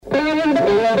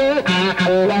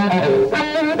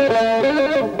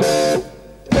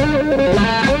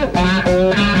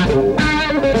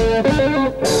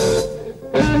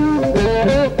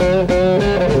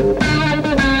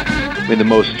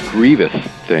grievous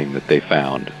thing that they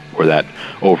found were that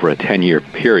over a 10-year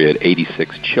period,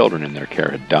 86 children in their care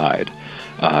had died,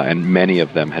 and many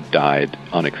of them had died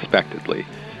unexpectedly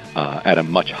at a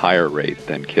much higher rate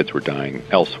than kids were dying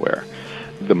elsewhere.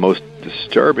 The most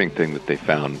disturbing thing that they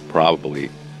found probably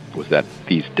was that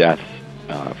these deaths,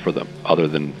 for them, other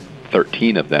than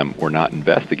 13 of them, were not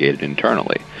investigated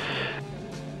internally.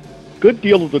 Good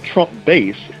deal of the Trump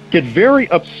base get very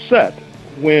upset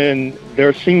when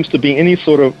there seems to be any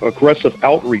sort of aggressive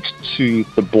outreach to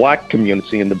the black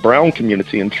community and the brown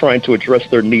community and trying to address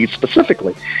their needs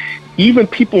specifically. Even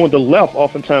people on the left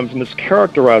oftentimes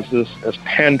mischaracterize this as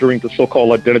pandering to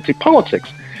so-called identity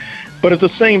politics. But at the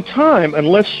same time,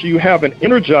 unless you have an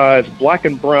energized black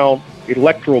and brown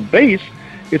electoral base,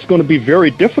 it's going to be very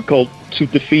difficult to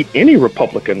defeat any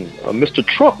Republican, Mr.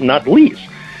 Trump not least.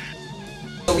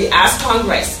 We ask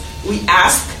Congress, we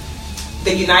ask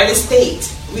the United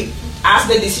States, we ask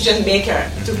the decision maker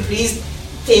to please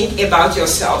think about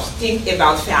yourselves, think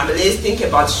about families, think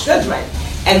about children,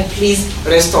 and please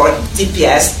restore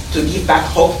TPS to give back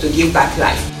hope, to give back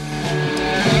life.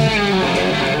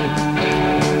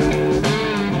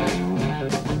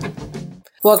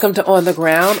 Welcome to On the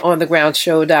Ground,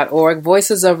 onthegroundshow.org,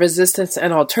 voices of resistance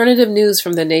and alternative news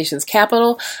from the nation's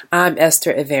capital. I'm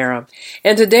Esther Ivera.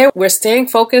 And today we're staying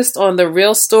focused on the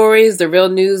real stories, the real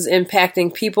news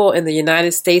impacting people in the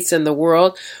United States and the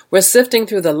world. We're sifting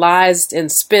through the lies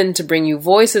and spin to bring you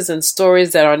voices and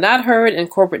stories that are not heard in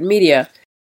corporate media.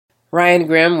 Ryan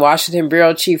Grim, Washington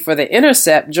Bureau Chief for The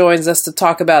Intercept, joins us to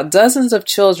talk about dozens of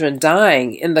children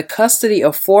dying in the custody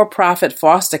of for-profit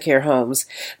foster care homes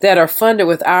that are funded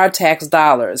with our tax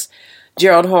dollars.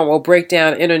 Gerald Horne will break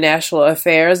down international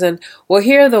affairs, and we'll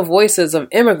hear the voices of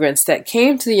immigrants that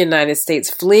came to the United States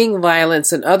fleeing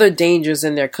violence and other dangers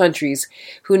in their countries,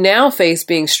 who now face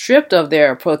being stripped of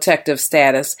their protective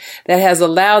status that has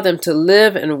allowed them to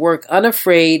live and work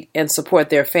unafraid and support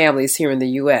their families here in the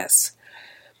U.S.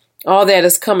 All that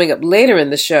is coming up later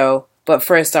in the show, but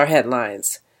first our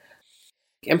headlines.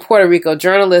 In Puerto Rico,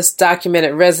 journalists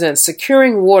documented residents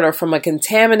securing water from a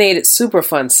contaminated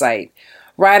Superfund site.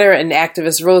 Writer and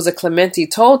activist Rosa Clemente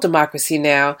told Democracy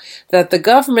Now! That the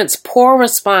government's poor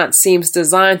response seems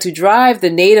designed to drive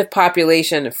the native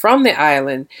population from the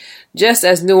island, just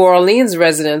as New Orleans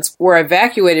residents were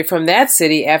evacuated from that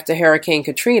city after Hurricane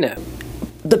Katrina.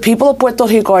 The people of Puerto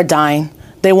Rico are dying.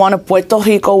 They want a Puerto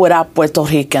Rico without Puerto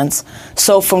Ricans.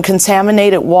 So from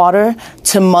contaminated water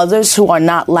to mothers who are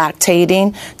not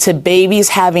lactating to babies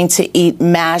having to eat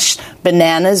mashed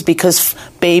bananas because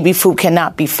baby food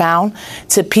cannot be found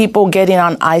to people getting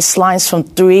on ice lines from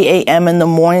 3 a.m. in the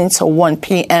morning to 1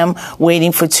 p.m.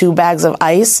 waiting for 2 bags of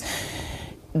ice.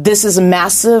 This is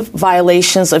massive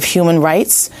violations of human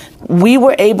rights. We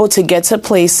were able to get to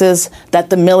places that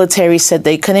the military said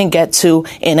they couldn't get to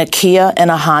in a Kia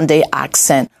and a Hyundai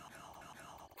accent.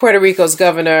 Puerto Rico's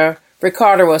Governor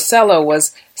Ricardo Rossello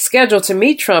was scheduled to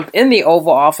meet Trump in the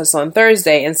Oval Office on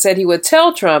Thursday and said he would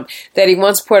tell Trump that he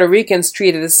wants Puerto Ricans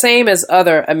treated the same as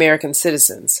other American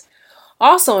citizens.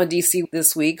 Also in D.C.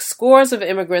 this week, scores of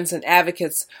immigrants and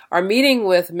advocates are meeting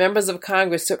with members of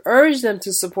Congress to urge them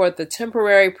to support the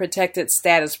Temporary Protected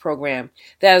Status Program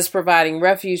that is providing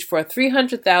refuge for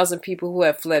 300,000 people who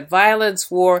have fled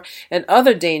violence, war, and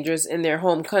other dangers in their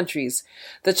home countries.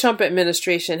 The Trump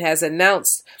administration has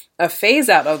announced a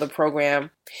phase-out of the program,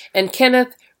 and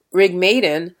Kenneth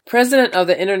Rigmaiden, president of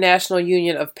the International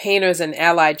Union of Painters and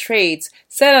Allied Trades,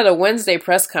 said at a Wednesday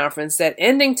press conference that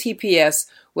ending TPS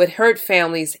would hurt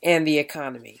families and the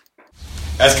economy.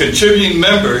 As contributing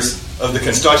members of the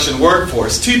construction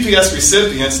workforce, TPS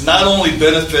recipients not only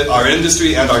benefit our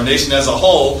industry and our nation as a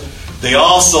whole, they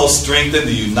also strengthen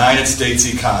the United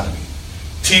States economy.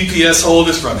 TPS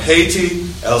holders from Haiti,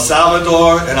 El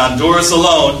Salvador, and Honduras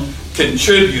alone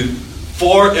contribute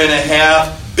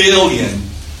 $4.5 billion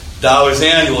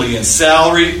annually in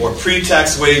salary or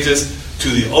pre-tax wages to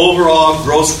the overall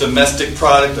gross domestic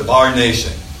product of our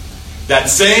nation. That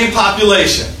same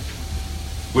population,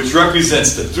 which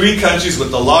represents the 3 countries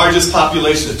with the largest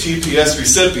population of TPS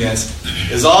recipients,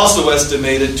 is also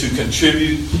estimated to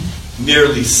contribute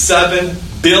nearly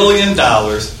 $7 billion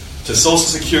to Social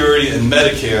Security and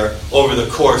Medicare over the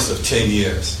course of 10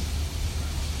 years.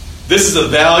 This is a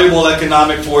valuable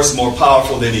economic force more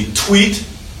powerful than any tweet,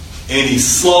 any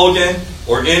slogan,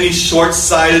 or any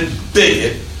short-sighted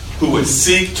bigot who would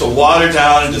seek to water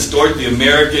down and distort the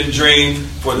American dream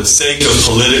for the sake of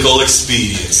political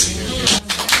expediency.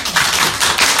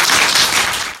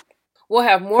 We'll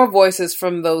have more voices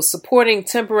from those supporting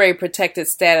temporary protected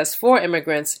status for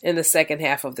immigrants in the second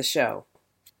half of the show.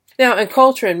 Now, in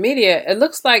culture and media, it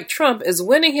looks like Trump is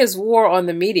winning his war on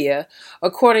the media.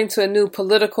 According to a new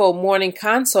Political Morning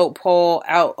Consult poll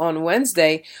out on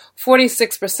Wednesday,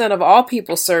 46% of all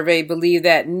people surveyed believe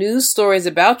that news stories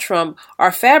about Trump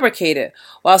are fabricated,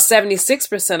 while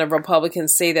 76% of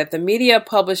Republicans say that the media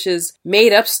publishes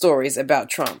made-up stories about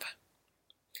Trump.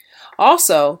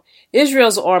 Also,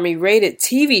 Israel's army raided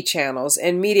TV channels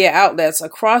and media outlets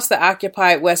across the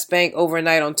occupied West Bank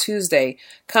overnight on Tuesday,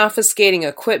 confiscating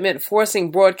equipment,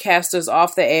 forcing broadcasters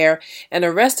off the air, and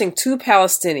arresting 2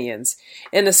 Palestinians.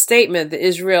 In a statement, the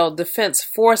Israel Defense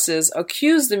Forces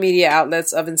accused the media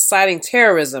outlets of inciting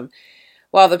terrorism,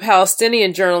 while the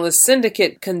Palestinian Journalist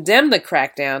Syndicate condemned the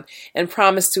crackdown and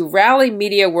promised to rally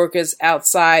media workers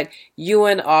outside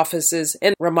UN offices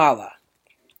in Ramallah.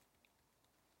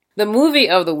 The movie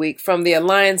of the week from the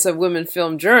Alliance of Women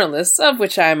Film Journalists, of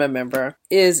which I am a member,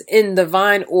 is In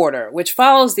Divine Order, which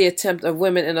follows the attempt of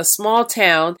women in a small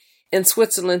town in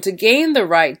Switzerland to gain the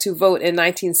right to vote in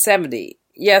 1970.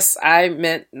 Yes, I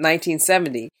meant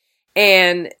 1970.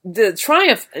 And the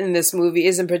triumph in this movie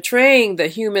is in portraying the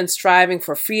human striving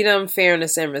for freedom,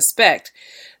 fairness, and respect.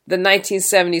 The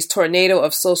 1970s tornado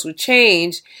of social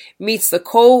change meets the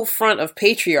cold front of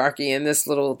patriarchy in this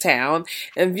little town,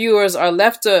 and viewers are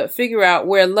left to figure out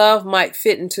where love might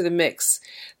fit into the mix.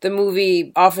 The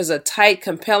movie offers a tight,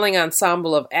 compelling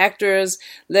ensemble of actors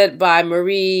led by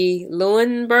Marie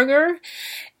Leuenberger,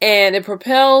 and it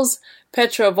propels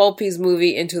Petra Volpe's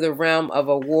movie into the realm of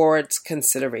awards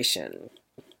consideration.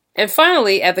 And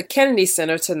finally, at the Kennedy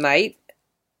Center tonight,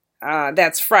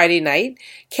 that's Friday night,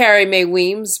 Carrie Mae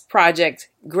Weems' project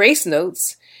Grace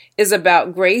Notes is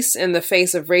about grace in the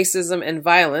face of racism and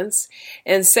violence,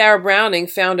 and Sarah Browning,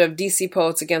 founder of DC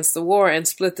Poets Against the War and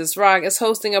Split This Rock, is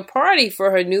hosting a party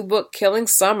for her new book Killing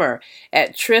Summer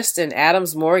at Tryst in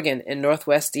Adams Morgan in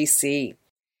Northwest DC.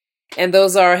 And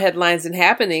those are our headlines and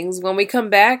happenings. When we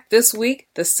come back this week,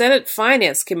 the Senate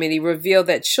Finance Committee revealed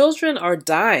that children are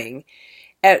dying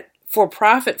at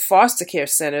for-profit foster care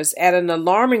centers at an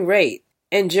alarming rate,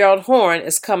 and Gerald Horne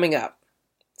is coming up.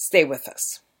 Stay with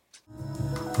us.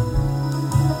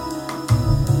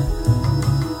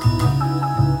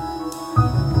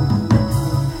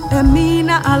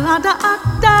 Emina alada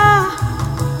akta,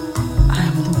 I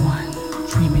am the one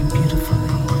dreaming beautifully.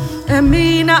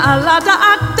 Emina alada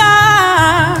akta,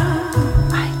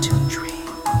 I do dream,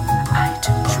 I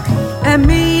do dream.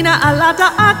 Emina alada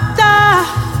akta,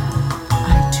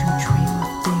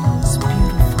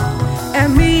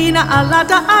 Emina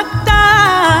alada akta,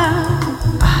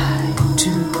 I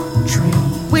do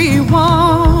dream. We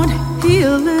want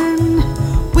healing,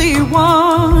 we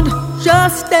want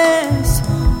justice,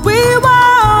 we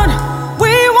want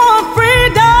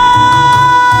freedom.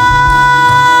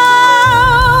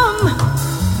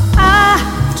 I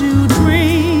do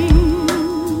dream,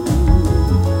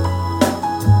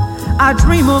 I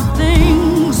dream of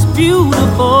things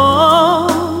beautiful.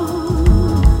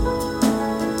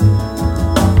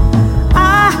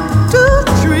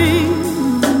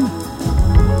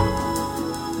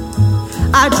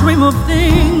 I dream of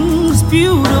things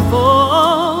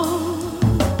beautiful.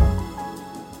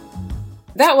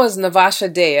 That was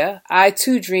Navasha Dea, I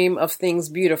Too Dream of Things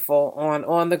Beautiful,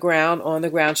 on the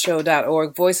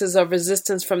groundshow.org, Voices of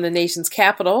Resistance from the Nation's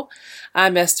Capital.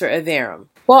 I'm Esther Averum.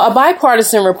 Well, a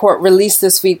bipartisan report released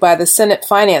this week by the Senate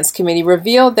Finance Committee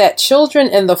revealed that children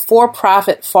in the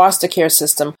for-profit foster care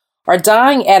system are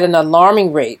dying at an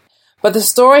alarming rate, but the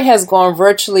story has gone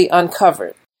virtually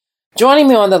uncovered. Joining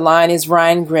me on the line is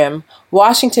Ryan Grimm,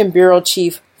 Washington Bureau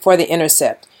Chief for The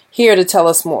Intercept, here to tell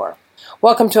us more.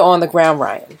 Welcome to On the Ground,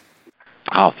 Ryan.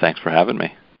 Oh, thanks for having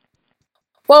me.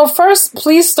 Well, first,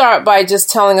 please start by just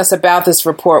telling us about this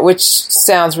report, which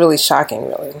sounds really shocking,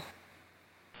 really.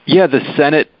 Yeah, the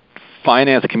Senate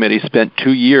Finance Committee spent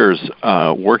 2 years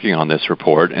working on this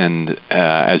report, and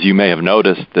as you may have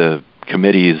noticed, the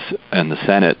committees and the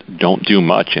Senate don't do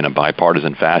much in a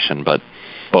bipartisan fashion, but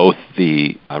both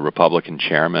the Republican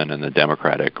chairman and the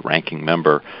Democratic ranking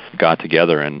member got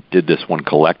together and did this one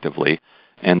collectively.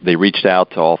 And they reached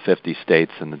out to all 50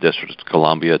 states and the District of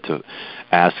Columbia to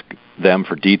ask them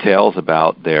for details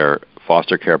about their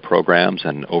foster care programs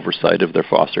and oversight of their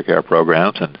foster care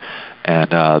programs. And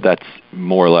that's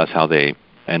more or less how they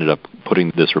ended up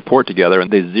putting this report together. And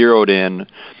they zeroed in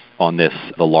on the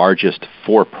largest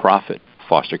for-profit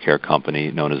foster care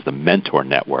company known as the Mentor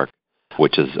Network,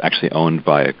 which is actually owned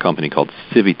by a company called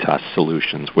Civitas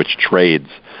Solutions, which trades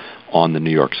on the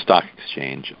New York Stock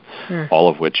Exchange, all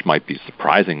of which might be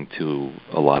surprising to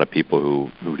a lot of people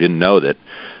who didn't know that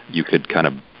you could kind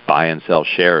of buy and sell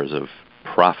shares of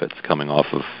profits coming off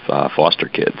of foster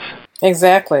kids.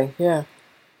 Exactly, yeah.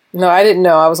 No, I didn't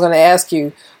know. I was going to ask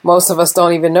you. Most of us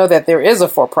don't even know that there is a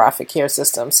for-profit care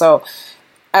system. So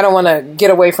I don't want to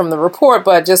get away from the report,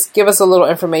 but just give us a little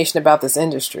information about this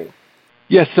industry.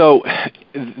 Yeah, so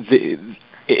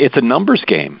it's a numbers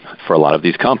game for a lot of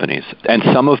these companies, and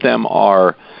some of them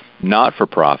are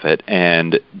not-for-profit,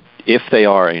 and if they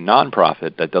are a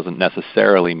nonprofit, that doesn't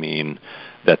necessarily mean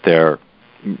that they're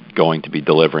going to be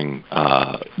delivering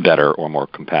better or more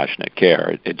compassionate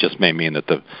care. It just may mean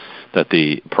that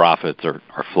the profits are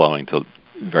flowing to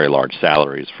very large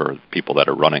salaries for people that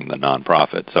are running the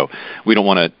nonprofit. So we don't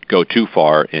want to go too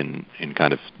far in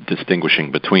kind of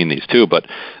distinguishing between these two, but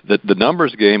the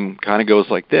numbers game kind of goes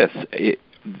like this.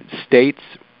 States,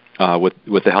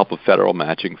 with the help of federal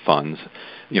matching funds,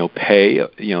 pay,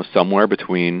 somewhere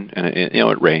between, and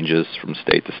it ranges from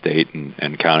state to state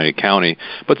and county to county,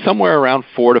 but somewhere around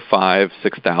 $4,000 to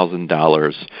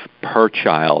 $6,000 per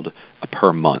child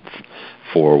per month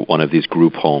for one of these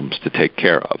group homes to take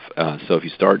care of. So if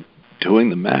you start doing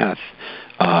the math,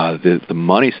 the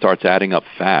money starts adding up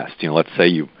fast. Let's say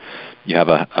you have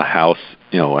a house,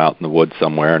 out in the woods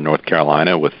somewhere in North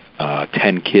Carolina with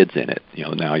 10 kids in it.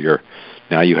 Now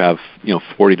you have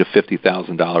 $40,000 to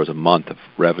 $50,000 a month of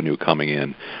revenue coming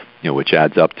in, which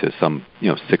adds up to some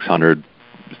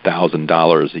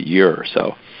 $600,000 a year or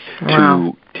so.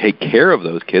 Wow. To take care of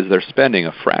those kids, they're spending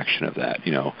a fraction of that.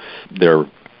 They're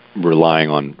relying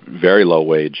on very low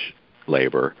wage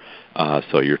labor,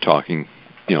 so you're talking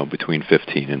between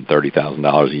 $15,000 and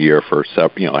 $30,000 a year for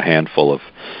a handful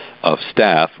of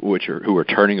staff who are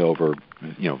turning over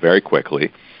very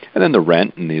quickly, and then the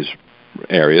rent in these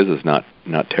areas is not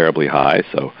terribly high,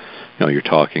 so you're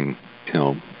talking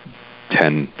 $10,000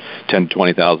 to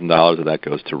 $20,000 of that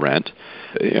goes to rent.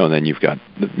 And then you've got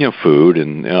food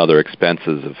and other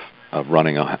expenses of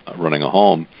running a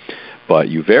home. But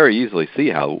you very easily see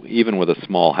how even with a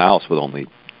small house with only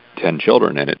 10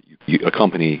 children in it, a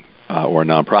company or a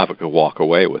nonprofit could walk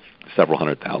away with several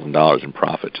 $100,000 in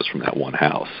profit just from that one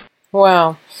house.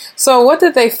 Wow. So what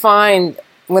did they find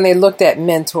when they looked at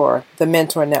Mentor, the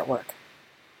Mentor Network?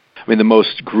 I mean, the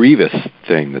most grievous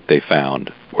thing that they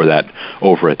found were that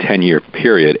over a 10-year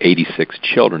period, 86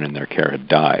 children in their care had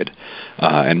died,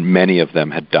 and many of them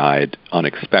had died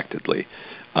unexpectedly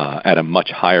at a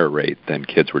much higher rate than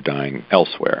kids were dying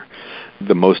elsewhere.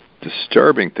 The most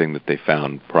disturbing thing that they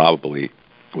found probably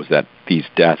was that these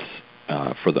deaths,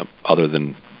 other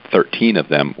than 13 of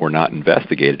them, were not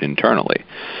investigated internally.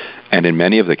 And in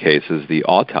many of the cases, the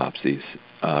autopsies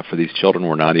for these children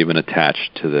were not even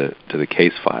attached to the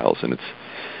case files, and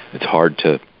it's hard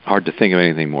to think of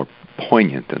anything more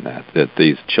poignant than that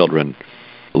these children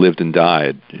lived and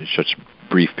died in such a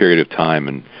brief period of time,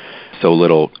 and so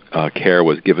little care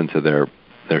was given to their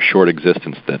short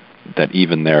existence that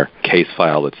even their case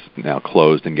file that's now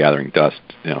closed and gathering dust,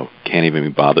 can't even be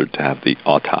bothered to have the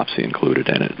autopsy included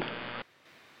in it.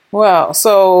 Well,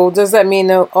 so does that mean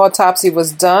the autopsy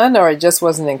was done, or it just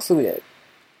wasn't included?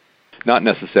 Not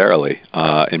necessarily.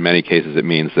 In many cases, it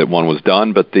means that one was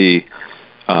done, but the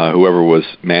whoever was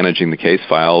managing the case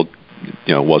file,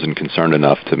 wasn't concerned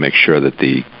enough to make sure that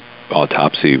the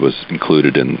autopsy was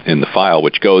included in the file,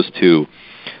 which goes to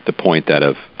the point that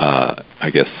of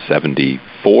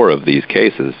 74 of these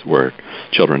cases where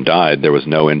children died, there was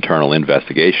no internal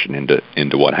investigation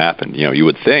into what happened. You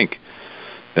would think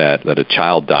that a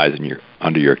child dies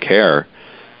under your care,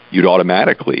 you'd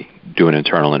automatically do an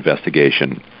internal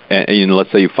investigation. And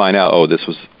let's say you find out, this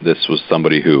was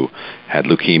somebody who had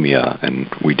leukemia, and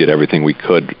we did everything we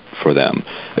could for them.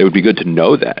 It would be good to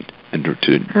know that and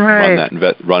to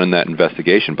run in that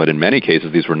investigation. But in many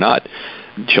cases, these were not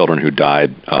children who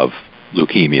died of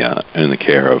leukemia in the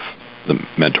care of the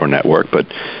Mentor Network, but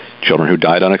children who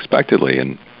died unexpectedly,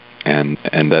 and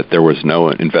that there was no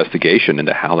investigation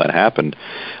into how that happened.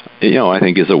 I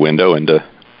think is a window into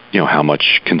how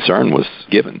much concern was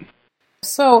given.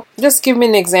 So just give me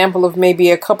an example of maybe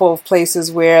a couple of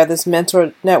places where this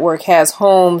Mentor Network has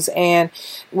homes, and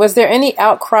was there any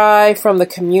outcry from the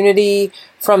community,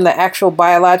 from the actual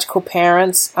biological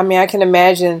parents? I mean, I can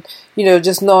imagine,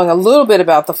 just knowing a little bit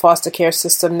about the foster care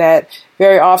system, that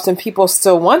very often people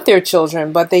still want their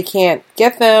children, but they can't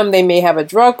get them. They may have a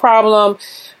drug problem.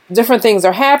 Different things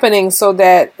are happening, so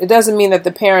that it doesn't mean that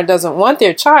the parent doesn't want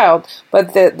their child,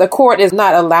 but the court is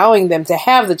not allowing them to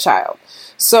have the child.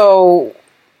 So,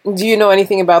 do you know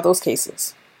anything about those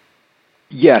cases?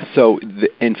 Yes. So,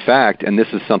 in fact, and this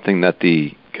is something that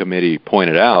the committee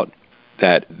pointed out,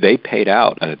 that they paid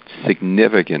out a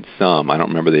significant sum, I don't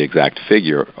remember the exact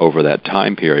figure, over that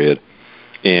time period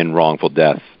in wrongful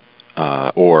death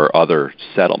or other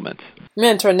settlements.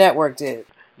 Mentor Network did.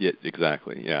 Yeah,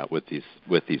 exactly. Yeah, with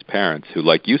these parents who,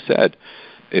 like you said,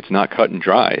 it's not cut and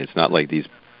dry. It's not like these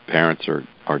parents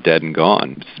are dead and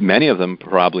gone. Many of them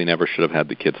probably never should have had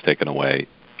the kids taken away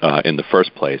in the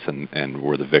first place, and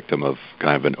were the victim of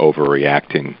kind of an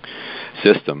overreacting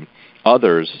system.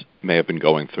 Others may have been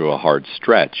going through a hard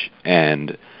stretch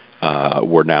and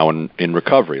were now in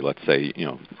recovery. Let's say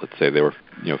they were,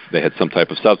 they had some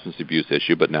type of substance abuse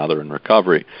issue, but now they're in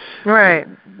recovery. Right.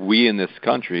 We in this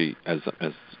country, as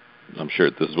I'm sure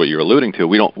this is what you're alluding to,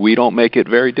 we don't make it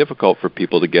very difficult for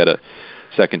people to get a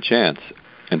second chance.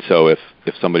 And so if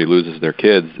somebody loses their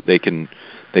kids, they can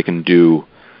do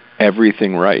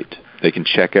everything right. They can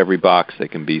check every box. They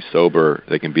can be sober.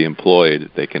 They can be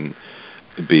employed. They can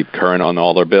be current on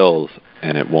all their bills,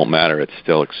 and it won't matter. It's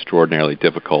still extraordinarily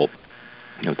difficult,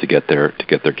 to get their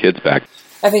kids back.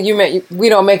 I think you meant we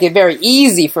don't make it very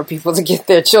easy for people to get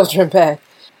their children back.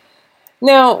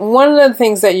 Now, one of the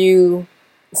things that you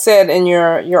said in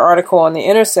your article on The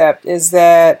Intercept is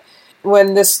that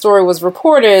when this story was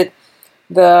reported,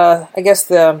 the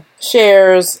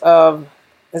shares of,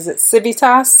 is it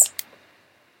Civitas,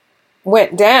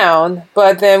 went down,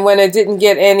 but then when it didn't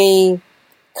get any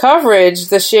coverage,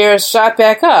 the shares shot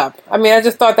back up. I mean, I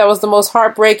just thought that was the most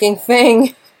heartbreaking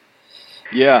thing.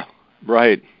 Yeah,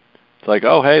 right. It's like,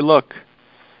 oh, hey, look,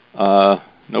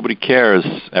 nobody cares.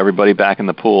 Everybody back in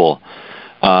the pool.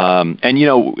 And,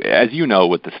 as you know,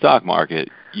 with the stock market,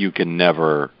 you can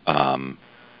never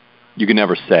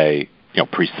say,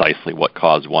 precisely what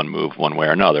caused one move one way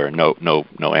or another. And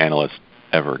no analyst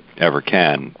ever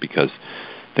can, because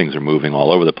things are moving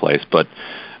all over the place. But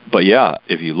yeah,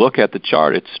 if you look at the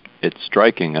chart, it's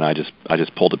striking. And I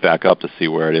just pulled it back up to see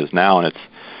where it is now, and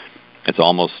it's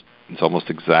almost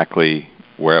exactly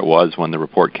where it was when the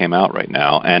report came out right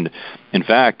now. And in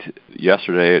fact,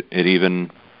 yesterday it even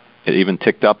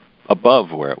ticked up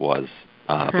above where it was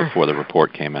before the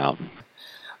report came out.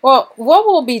 Well, what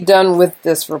will be done with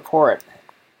this report?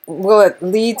 Will it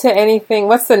lead to anything?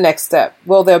 What's the next step?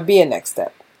 Will there be a next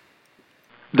step?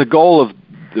 The goal of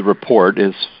the report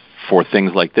is for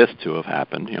things like this to have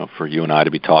happened, for you and I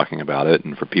to be talking about it,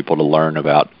 and for people to learn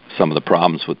about some of the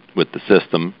problems with the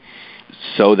system,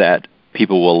 so that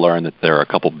people will learn that there are a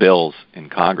couple bills in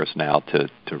Congress now to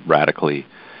radically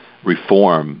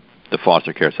reform the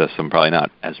foster care system. Probably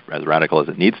not as radical as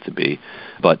it needs to be,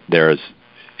 but there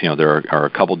are a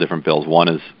couple different bills. One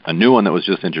is a new one that was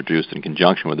just introduced in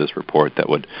conjunction with this report that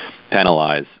would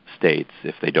penalize states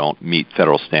if they don't meet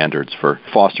federal standards for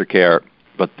foster care.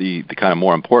 But the kind of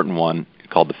more important one,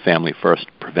 called the Family First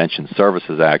Prevention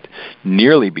Services Act,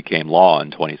 nearly became law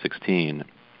in 2016.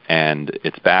 And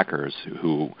its backers,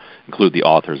 who include the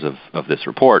authors of this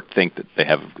report, think that they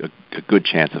have a good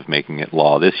chance of making it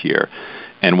law this year.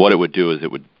 And what it would do is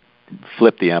it would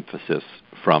flip the emphasis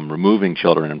from removing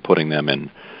children and putting them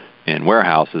in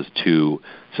warehouses to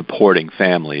supporting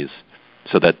families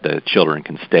so that the children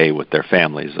can stay with their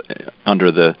families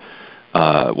under the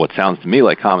what sounds to me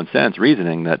like common sense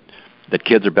reasoning that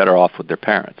kids are better off with their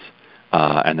parents,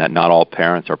 and that not all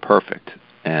parents are perfect,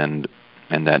 and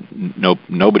that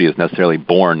nobody is necessarily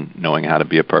born knowing how to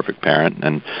be a perfect parent,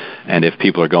 and if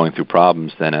people are going through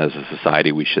problems, then as a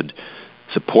society we should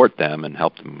support them and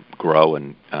help them grow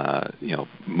and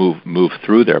move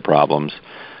through their problems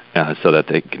so that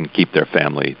they can keep their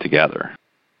family together.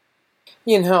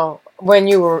 When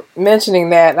you were mentioning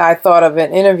that, I thought of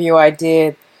an interview I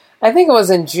did, I think it was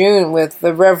in June, with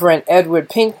the Reverend Edward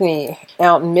Pinkney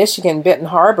out in Michigan, Benton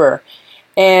Harbor.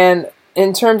 And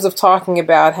in terms of talking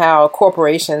about how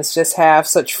corporations just have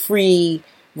such free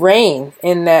reign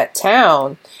in that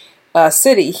town,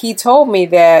 city, he told me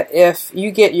that if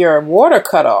you get your water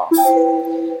cut off,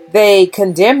 they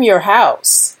condemn your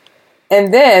house,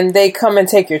 and then they come and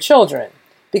take your children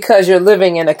because you're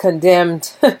living in a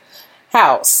condemned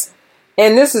house.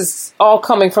 And this is all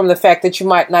coming from the fact that you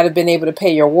might not have been able to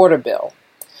pay your water bill.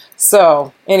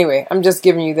 So anyway, I'm just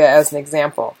giving you that as an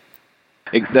example.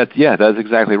 That's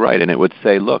exactly right. And it would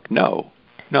say, look, no,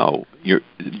 we're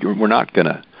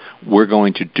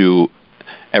going to do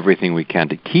everything we can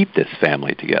to keep this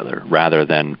family together rather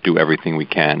than do everything we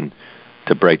can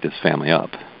to break this family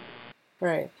up.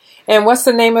 Right. And what's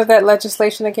the name of that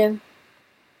legislation again?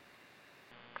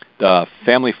 The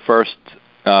Family First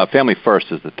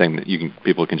is the thing that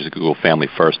people can just Google Family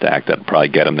First Act. That'll probably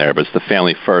get them there, but it's the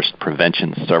Family First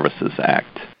Prevention Services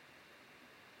Act.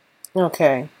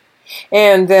 Okay.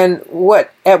 And then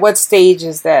at what stage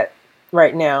is that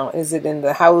right now? Is it in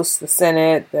the House, the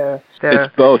Senate,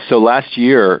 It's both. So last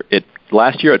year it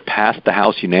passed the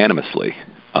House unanimously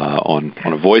on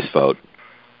a voice vote,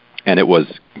 and it was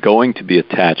going to be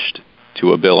attached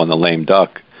to a bill on the lame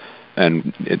duck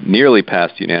and it nearly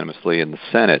passed unanimously in the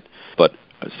Senate, but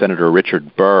Senator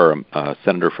Richard Burr, a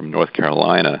senator from North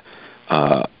Carolina,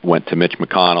 went to Mitch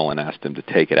McConnell and asked him to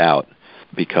take it out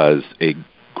because a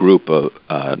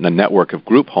network of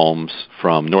group homes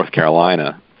from North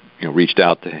Carolina, reached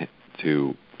out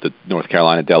to the North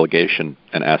Carolina delegation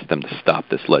and asked them to stop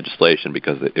this legislation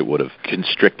because it would have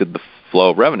constricted the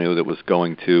flow of revenue that was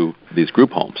going to these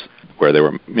group homes, where they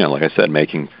were, like I said,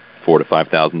 making $4,000 to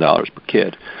 $5,000 per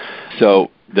kid.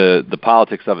 So the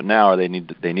politics of it now are they need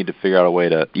to figure out a way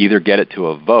to either get it to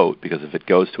a vote, because if it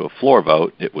goes to a floor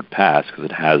vote, it would pass because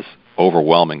it has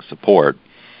overwhelming support.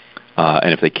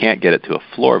 And if they can't get it to a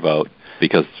floor vote,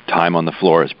 because time on the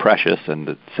floor is precious and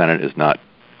the Senate is not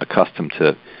accustomed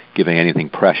to giving anything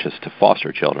precious to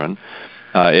foster children,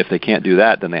 if they can't do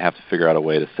that, then they have to figure out a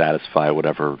way to satisfy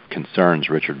whatever concerns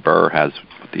Richard Burr has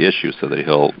with the issue so that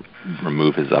he'll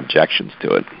remove his objections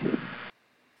to it.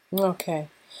 Okay.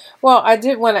 Well, I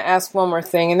did want to ask one more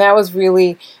thing, and that was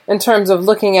really in terms of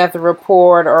looking at the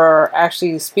report or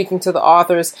actually speaking to the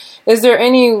authors. Is there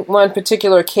any one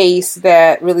particular case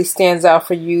that really stands out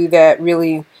for you that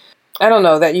really,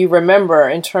 that you remember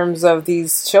in terms of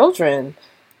these children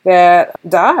that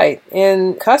died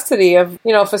in custody of,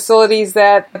 facilities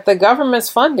that the government's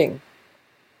funding?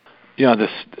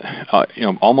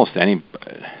 Almost any,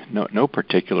 no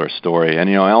particular story,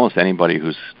 and almost anybody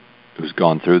who's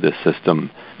gone through this system,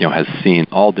 has seen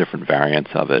all different variants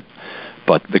of it.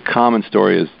 But the common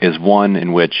story is one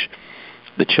in which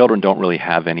the children don't really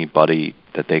have anybody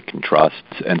that they can trust,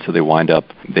 and so they wind up,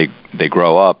 they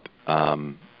grow up,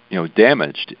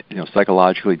 damaged,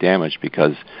 psychologically damaged,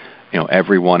 because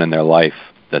everyone in their life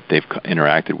that they've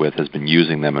interacted with has been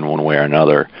using them in one way or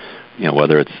another.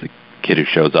 Whether it's the kid who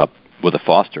shows up with a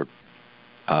foster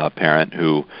parent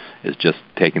who is just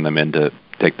taking them in to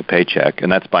take the paycheck,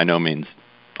 and that's by no means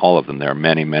all of them. There are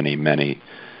many, many, many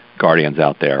guardians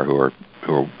out there who are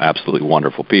absolutely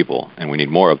wonderful people, and we need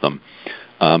more of them.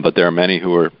 But there are many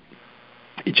who are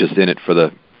just in it for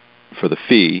the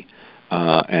fee,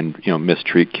 and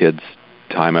mistreat kids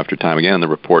time after time again. The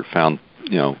report found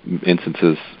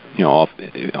instances,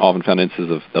 often found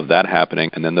instances of that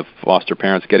happening, and then the foster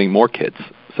parents getting more kids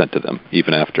sent to them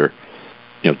even after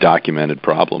documented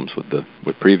problems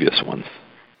with previous ones.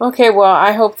 Okay, well,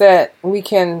 I hope that we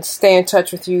can stay in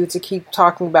touch with you to keep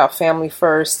talking about Family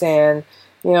First, and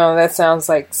that sounds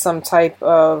like some type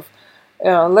of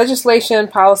legislation,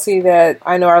 policy that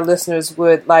I know our listeners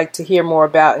would like to hear more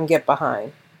about and get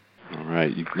behind. All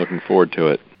right, looking forward to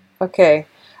it. Okay,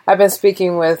 I've been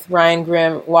speaking with Ryan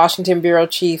Grim, Washington Bureau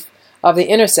Chief of The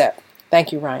Intercept.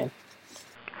 Thank you, Ryan.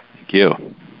 Thank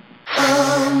you.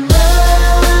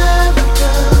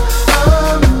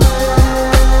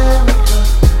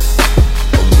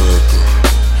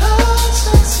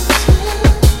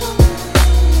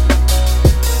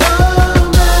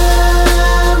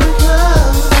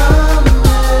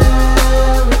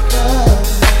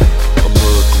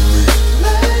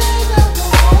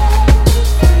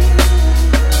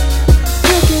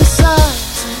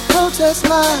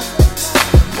 Lights,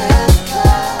 America,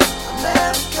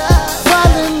 America.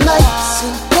 Violent nights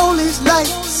and police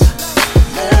lights,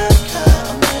 America,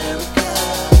 America.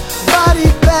 Body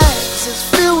bags is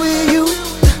filled with you,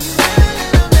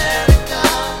 America.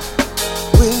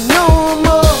 With no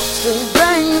remorse, they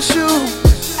bang shoes,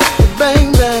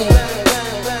 bang bang.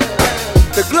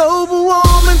 The global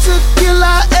warming to kill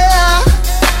our air,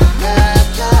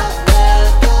 America,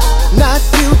 America. Not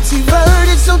guilty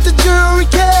verdicts, don't the jury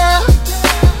care?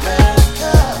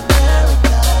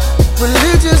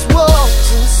 Religious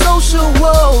wars and social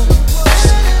woes,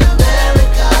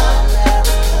 America, America.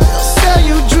 They'll sell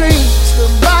you dreams to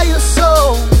buy your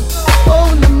soul. Oh,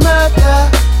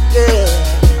 America, yeah.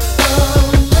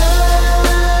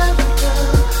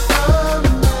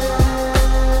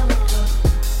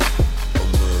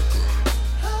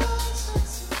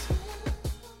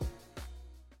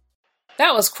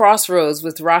 That was Crossroads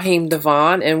with Raheem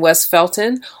DeVaughn and Wes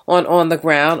Felton on the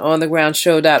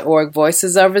groundshow.org,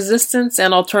 Voices of Resistance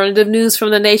and Alternative News from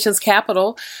the Nation's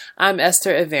Capital. I'm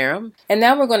Esther Iverum. And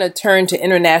now we're going to turn to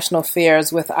international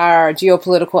affairs with our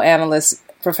geopolitical analyst,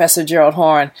 Professor Gerald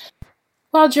Horne.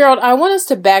 Well, Gerald, I want us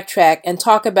to backtrack and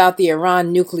talk about the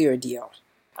Iran nuclear deal.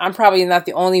 I'm probably not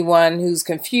the only one who's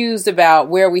confused about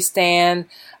where we stand.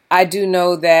 I do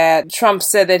know that Trump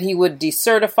said that he would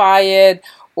decertify it,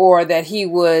 or that he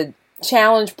would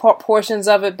challenge portions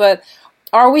of it, but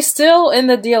are we still in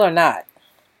the deal or not?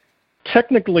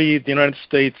 Technically, the United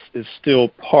States is still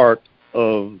part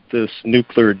of this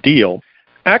nuclear deal.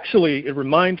 Actually, it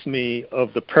reminds me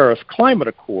of the Paris Climate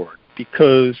Accord,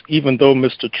 because even though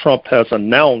Mr. Trump has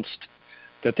announced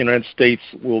that the United States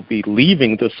will be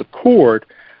leaving this accord,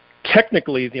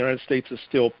 technically the United States is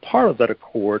still part of that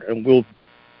accord and will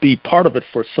be part of it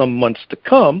for some months to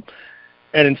come,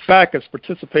 and in fact is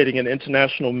participating in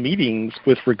international meetings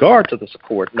with regard to this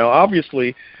accord. Now,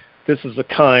 obviously, this is a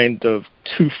kind of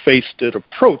two-faced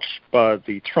approach by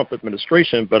the Trump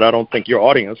administration, but I don't think your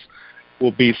audience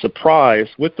will be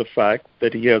surprised with the fact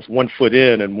that he has one foot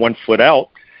in and one foot out.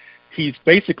 He's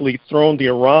basically thrown the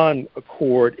Iran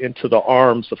Accord into the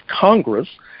arms of Congress,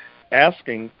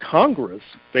 asking Congress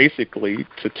basically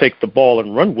to take the ball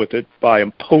and run with it by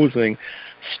imposing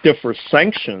stiffer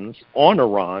sanctions on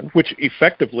Iran, which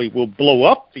effectively will blow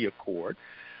up the accord.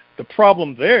 The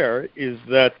problem there is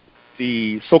that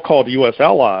the so-called U.S.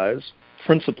 allies,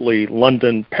 principally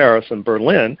London, Paris, and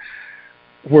Berlin,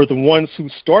 were the ones who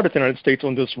started the United States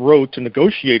on this road to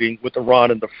negotiating with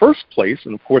Iran in the first place.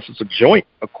 And, of course, it's a joint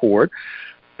accord,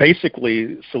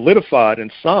 basically solidified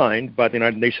and signed by the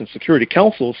United Nations Security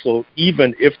Council. So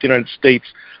even if the United States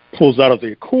pulls out of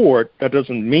the accord, that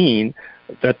doesn't mean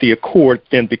that the accord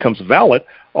then becomes valid,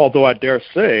 although I dare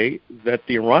say that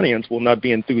the Iranians will not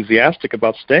be enthusiastic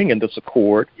about staying in this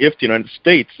accord if the United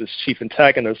States, as chief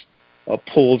antagonist,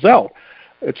 pulls out.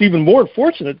 It's even more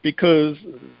unfortunate because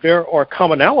there are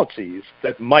commonalities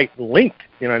that might link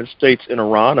the United States and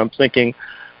Iran. I'm thinking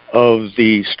of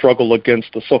the struggle against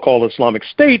the so-called Islamic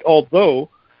State, although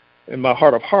in my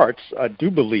heart of hearts, I do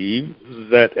believe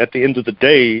that at the end of the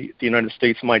day, the United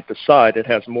States might decide it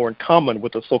has more in common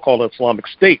with the so-called Islamic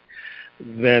State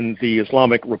than the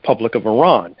Islamic Republic of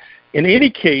Iran. In any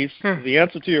case, the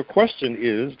answer to your question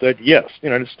is that, yes, the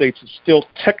United States is still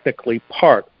technically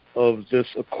part of this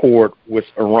accord with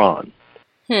Iran.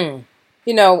 You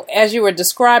know, as you were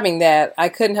describing that, I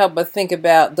couldn't help but think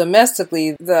about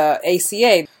domestically the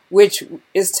ACA, which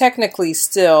is technically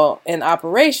still in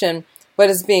operation, but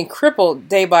is being crippled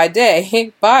day by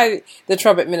day by the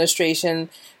Trump administration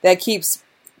that keeps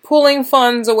pulling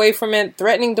funds away from it,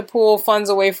 threatening to pull funds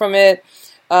away from it,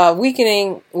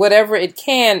 weakening whatever it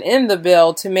can in the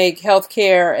bill to make health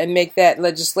care and make that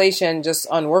legislation just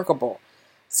unworkable.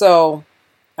 So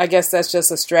I guess that's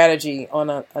just a strategy on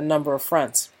a number of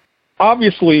fronts.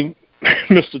 Obviously,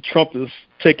 Mr. Trump is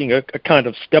taking a kind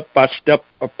of step-by-step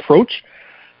approach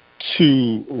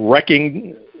to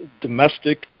wrecking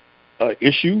domestic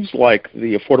issues like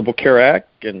the Affordable Care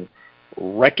Act and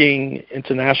wrecking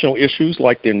international issues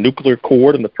like the Nuclear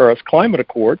Accord and the Paris Climate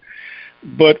Accord.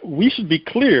 But we should be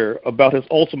clear about his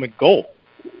ultimate goal,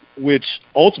 which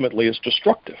ultimately is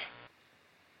destructive.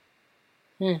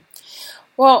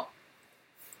 Well,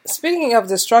 speaking of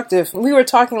destructive, we were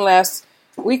talking last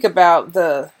week about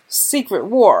the secret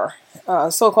war,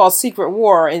 so-called secret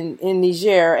war in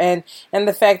Niger, and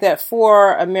the fact that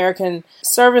 4 American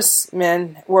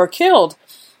servicemen were killed.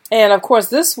 And of course,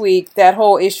 this week, that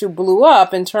whole issue blew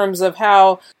up in terms of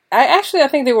how, I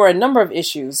think there were a number of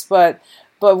issues, but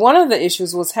one of the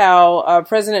issues was how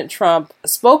President Trump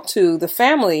spoke to the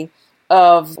family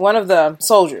of one of the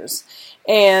soldiers.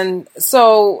 And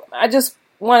so I just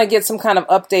want to get some kind of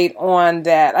update on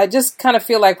that. I just kind of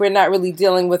feel like we're not really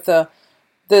dealing with the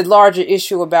larger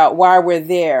issue about why we're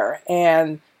there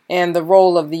and the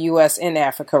role of the U.S. in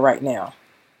Africa right now.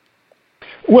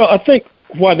 Well, I think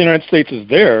why the United States is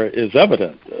there is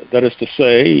evident. That is to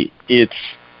say, it's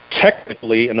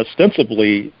technically and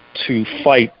ostensibly to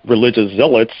fight religious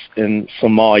zealots in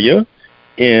Somalia,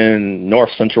 in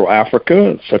North Central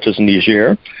Africa, such as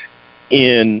Niger,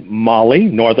 in Mali,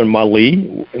 northern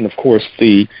Mali, and of course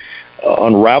the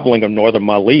unraveling of northern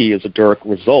Mali is a direct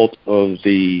result of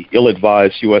the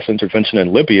ill-advised U.S. intervention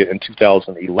in Libya in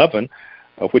 2011,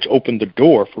 which opened the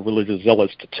door for religious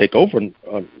zealots to take over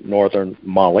northern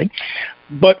Mali.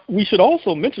 But we should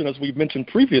also mention, as we've mentioned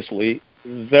previously,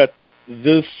 that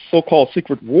this so-called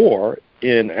secret war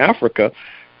in Africa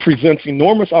presents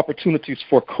enormous opportunities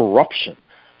for corruption,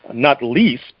 not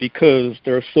least because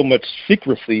there's so much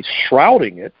secrecy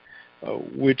shrouding it,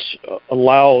 which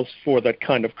allows for that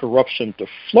kind of corruption to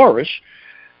flourish,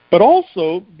 but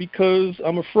also because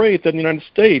I'm afraid that in the United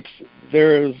States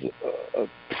there's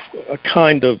a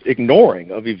kind of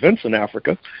ignoring of events in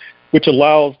Africa, which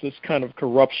allows this kind of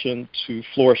corruption to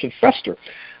flourish and fester.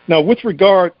 Now, with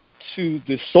regard to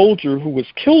the soldier who was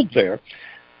killed there,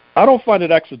 I don't find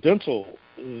it accidental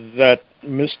that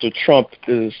Mr. Trump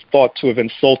is thought to have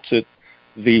insulted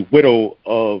the widow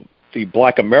of the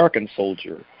Black American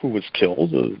soldier who was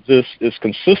killed. This is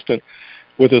consistent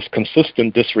with his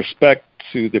consistent disrespect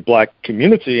to the Black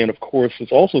community, and of course is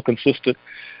also consistent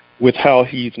with how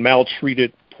he's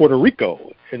maltreated Puerto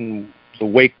Rico in the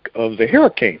wake of the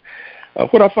hurricane.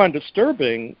 What I find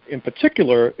disturbing in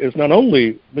particular is not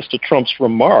only Mr. Trump's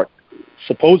remark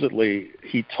supposedly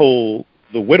he told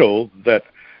the widow that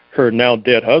her now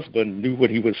dead husband knew what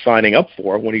he was signing up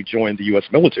for when he joined the U.S.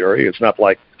 military. It's not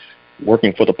like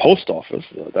working for the post office.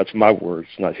 That's my words,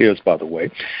 not his, by the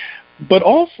way. But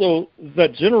also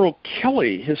that General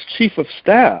Kelly, his chief of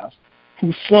staff,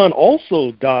 whose son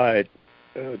also died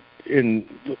in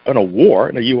a war,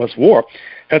 in a U.S. war,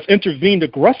 has intervened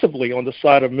aggressively on the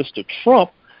side of Mr.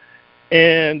 Trump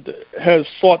and has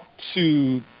sought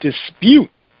to dispute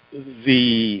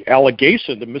the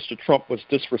allegation that Mr. Trump was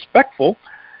disrespectful,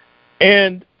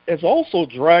 and has also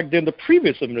dragged in the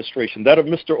previous administration, that of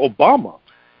Mr. Obama,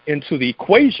 into the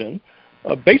equation,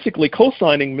 basically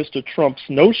co-signing Mr. Trump's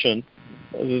notion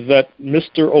that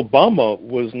Mr. Obama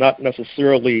was not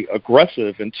necessarily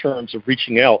aggressive in terms of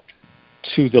reaching out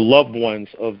to the loved ones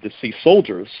of deceased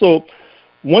soldiers. So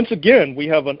once again, we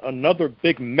have another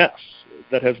big mess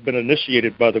that has been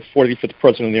initiated by the 45th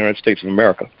President of the United States of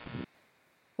America.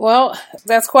 Well,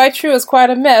 that's quite true. It's quite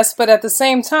a mess. But at the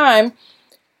same time,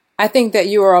 I think that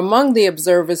you are among the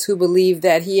observers who believe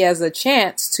that he has a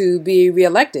chance to be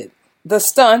reelected. The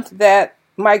stunt that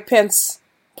Mike Pence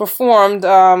performed,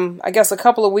 I guess a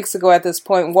couple of weeks ago at this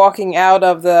point, walking out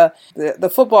of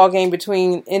the football game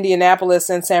between Indianapolis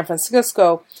and San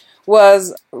Francisco,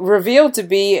 was revealed to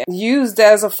be used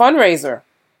as a fundraiser.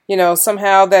 You know,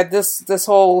 somehow that this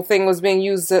whole thing was being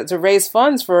used to raise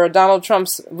funds for Donald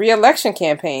Trump's re-election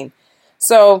campaign.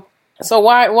 So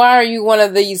why are you one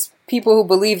of these people who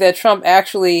believe that Trump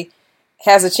actually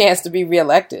has a chance to be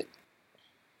reelected?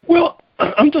 Well,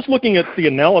 I'm just looking at the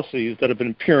analyses that have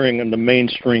been appearing in the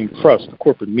mainstream press, the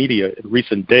corporate media in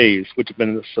recent days, which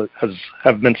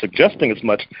have been suggesting as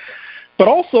much. But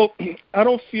also, I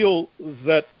don't feel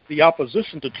that the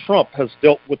opposition to Trump has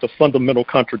dealt with a fundamental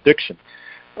contradiction.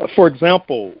 For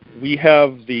example, we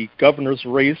have the governor's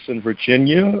race in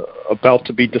Virginia about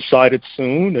to be decided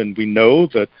soon, and we know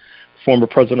that former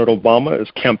President Obama is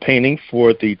campaigning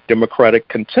for the Democratic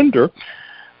contender.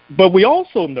 But we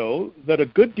also know that a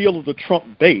good deal of the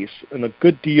Trump base and a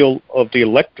good deal of the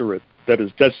electorate that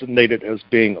is designated as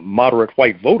being moderate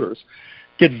white voters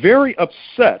get very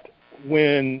upset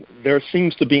when there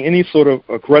seems to be any sort of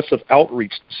aggressive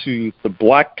outreach to the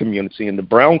black community and the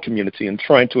brown community and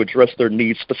trying to address their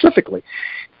needs specifically.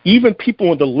 Even people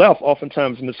on the left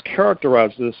oftentimes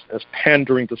mischaracterize this as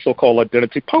pandering to so-called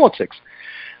identity politics.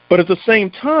 But at the same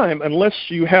time, unless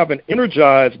you have an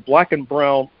energized black and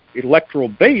brown electoral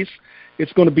base,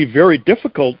 it's going to be very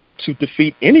difficult to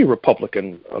defeat any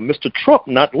Republican, Mr. Trump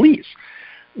not least.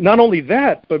 Not only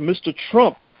that, but Mr.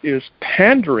 Trump is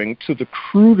pandering to the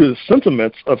crudest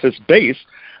sentiments of his base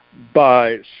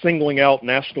by singling out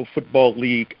National Football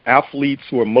League athletes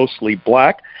who are mostly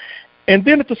black. And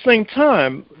then at the same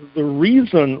time, the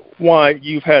reason why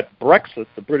you've had Brexit,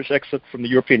 the British exit from the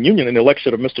European Union, and the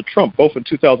election of Mr. Trump, both in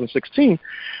 2016,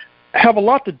 have a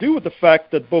lot to do with the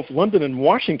fact that both London and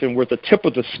Washington were at the tip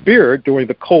of the spear during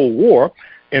the Cold War,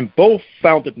 and both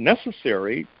found it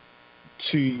necessary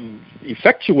to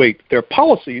effectuate their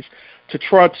policies to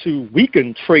try to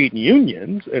weaken trade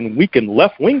unions and weaken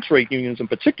left-wing trade unions in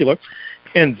particular.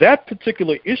 And that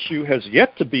particular issue has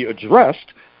yet to be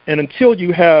addressed. And until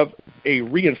you have a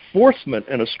reinforcement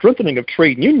and a strengthening of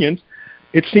trade unions,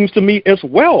 it seems to me as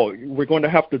well we're going to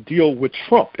have to deal with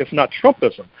Trump, if not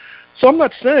Trumpism. So I'm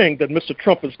not saying that Mr.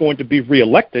 Trump is going to be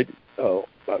reelected.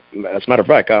 As a matter of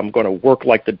fact, I'm going to work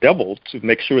like the devil to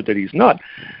make sure that he's not.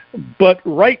 But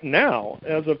right now,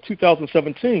 as of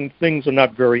 2017, things are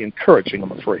not very encouraging,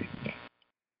 I'm afraid.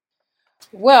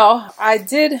 Well, I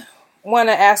did want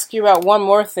to ask you about one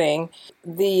more thing.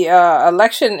 The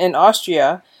election in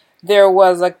Austria, there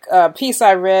was a piece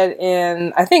I read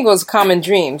in, I think it was Common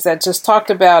Dreams, that just talked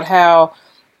about how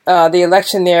the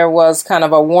election there was kind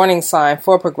of a warning sign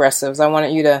for progressives. I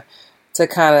wanted you to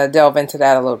kind of delve into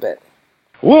that a little bit.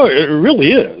 Well, it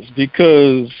really is,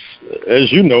 because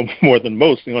as you know more than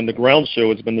most, on the ground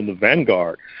show has been in the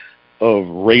vanguard of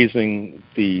raising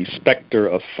the specter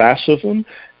of fascism.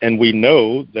 And we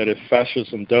know that if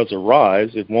fascism does arise,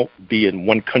 it won't be in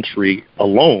one country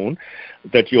alone,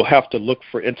 that you'll have to look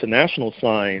for international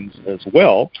signs as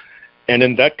well. And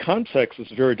in that context,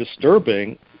 it's very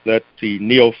disturbing that the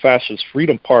neo-fascist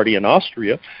Freedom Party in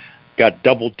Austria got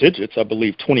double digits, I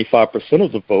believe 25%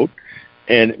 of the vote,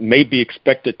 and may be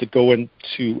expected to go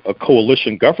into a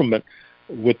coalition government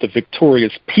with the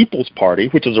victorious People's Party,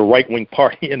 which is a right-wing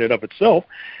party in and of itself.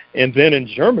 And then in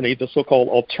Germany, the so-called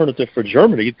Alternative for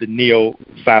Germany, the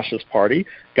neo-fascist party,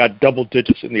 got double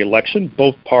digits in the election.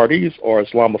 Both parties are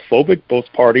Islamophobic. Both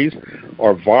parties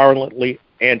are violently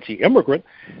anti-immigrant.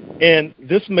 And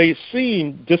this may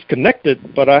seem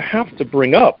disconnected, but I have to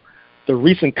bring up the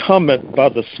recent comment by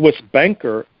the Swiss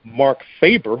banker Mark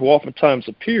Faber, who oftentimes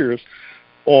appears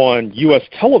on U.S.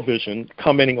 television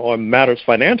commenting on matters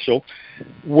financial,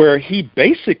 where he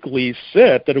basically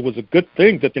said that it was a good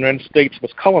thing that the United States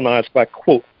was colonized by,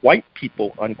 quote, white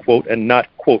people, unquote, and not,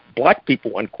 quote, black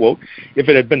people, unquote. If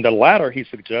it had been the latter, he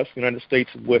suggests, the United States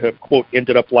would have, quote,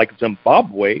 ended up like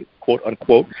Zimbabwe, quote,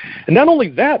 unquote. And not only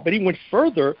that, but he went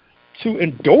further to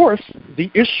endorse the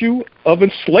issue of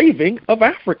enslaving of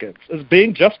Africans as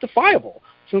being justifiable,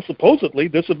 since supposedly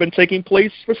this had been taking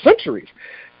place for centuries.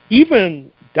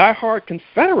 Even diehard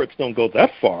Confederates don't go that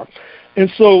far.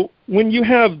 And so when you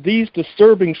have these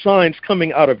disturbing signs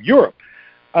coming out of Europe,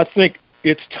 I think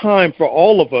it's time for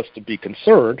all of us to be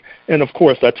concerned. And, of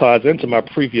course, that ties into my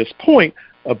previous point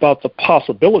about the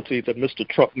possibility that Mr.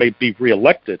 Trump may be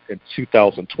reelected in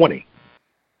 2020.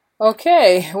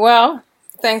 Okay, well,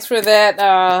 thanks for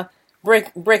that,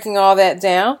 breaking all that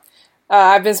down.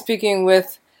 I've been speaking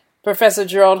with Professor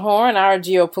Gerald Horne, our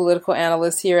geopolitical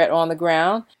analyst here at On the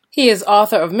Ground. He is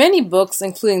author of many books,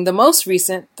 including the most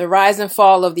recent, The Rise and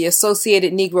Fall of the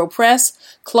Associated Negro Press,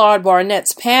 Claude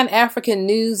Barnett's Pan-African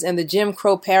News and the Jim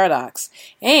Crow Paradox,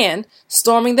 and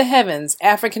Storming the Heavens,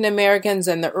 African Americans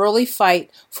and the Early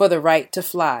Fight for the Right to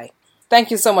Fly.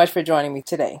 Thank you so much for joining me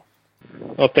today.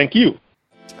 Oh, thank you.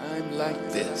 I'm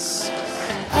like this.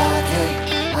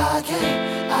 I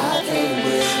can't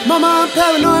wait. Mama, I'm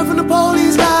paranoid from the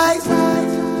police guys.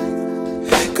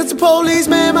 Cause the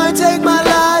policeman might take my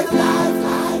life.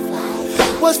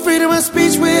 What's freedom of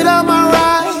speech without my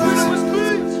rights?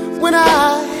 When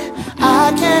I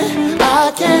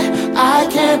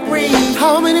can't breathe.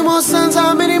 How many more sons,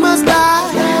 how many must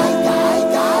die?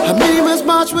 How many must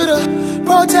march with a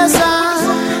protest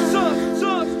sign?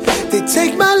 They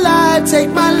take my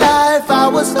life, I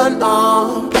was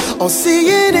unarmed. On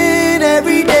CNN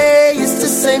every day, it's the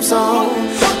same song.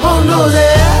 Oh no,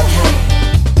 that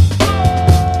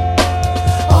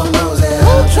oh no,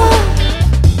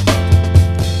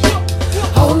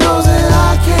 that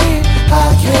I can't,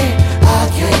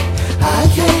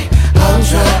 I'm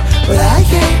trying, but I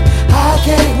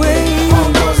can't wait. Oh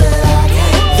no, that I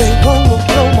can't, they wanna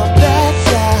blow my back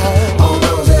down. Oh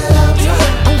no, that I'm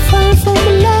trying, I'm fighting for my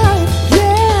life,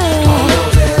 yeah. Oh no,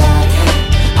 that I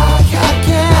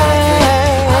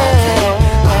can't,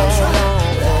 I'm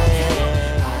trying, but I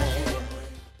can't.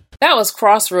 That was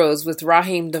Crossroads with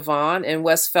Raheem Devon and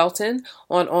Wes Felton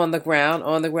on the Ground,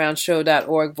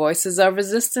 onthegroundshow.org, Voices of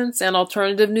Resistance and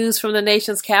Alternative News from the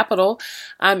nation's capital.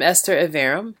 I'm Esther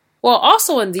Iverem. Well,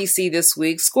 also in D.C. this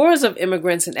week, scores of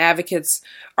immigrants and advocates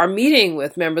are meeting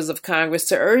with members of Congress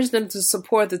to urge them to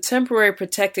support the Temporary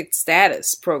Protected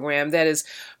Status program that is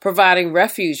providing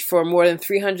refuge for more than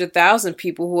 300,000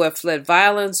 people who have fled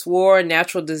violence, war,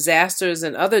 natural disasters,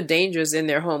 and other dangers in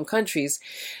their home countries.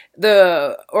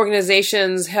 The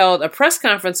organizations held a press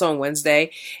conference on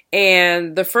Wednesday,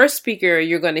 and the first speaker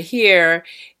you're going to hear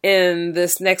in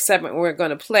this next segment we're going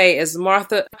to play is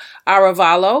Martha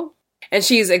Arevalo, and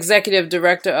she's executive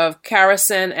director of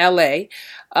Caracen LA,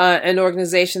 an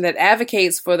organization that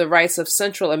advocates for the rights of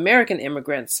Central American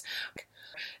immigrants.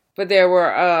 But there were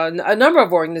a number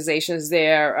of organizations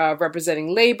there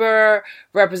representing labor,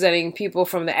 representing people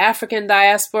from the African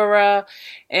diaspora,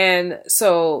 and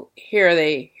so here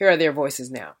are their voices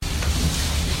now.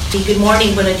 Good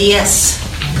morning, buenos dias.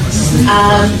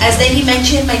 As Lady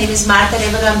mentioned, my name is Martha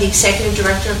Arevalo. I'm the executive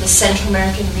director of the Central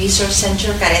American Resource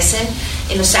Center, Caracen,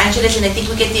 in Los Angeles, and I think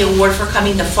we get the award for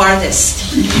coming the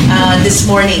farthest this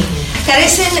morning.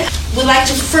 Caracen would like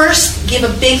to first give a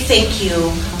big thank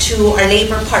you to our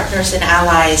labor partners and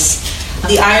allies,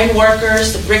 the iron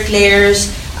workers, the bricklayers,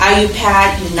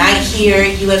 IUPAT, Unite Here,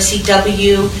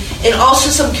 UFCW, and also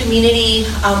some community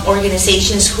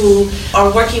organizations who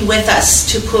are working with us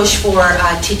to push for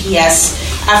TPS,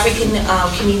 African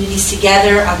Communities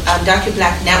Together, Dr.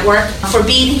 Black Network, for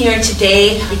being here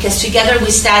today, because together we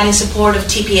stand in support of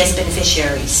TPS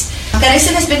beneficiaries.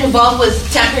 Caracen has been involved with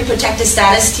Temporary Protected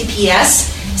Status, TPS,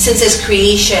 since its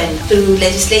creation through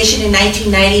legislation in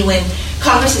 1990 when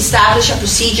Congress established a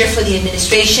procedure for the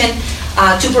administration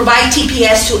to provide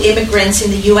TPS to immigrants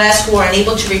in the U.S. who are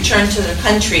unable to return to their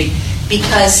country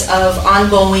because of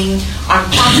ongoing armed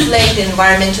conflict,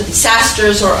 environmental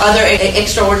disasters, or other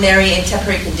extraordinary and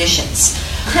temporary conditions.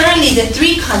 Currently, the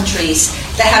three countries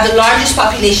that have the largest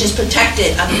populations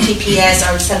protected under TPS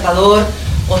are El Salvador,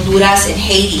 Honduras, and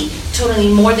Haiti,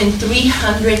 totaling more than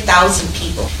 300,000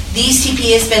 people. These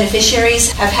TPS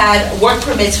beneficiaries have had work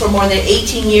permits for more than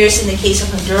 18 years in the case of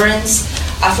Hondurans,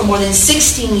 for more than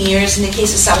 16 years in the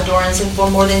case of Salvadorans, and for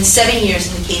more than 7 years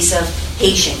in the case of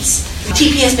Haitians.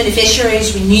 TPS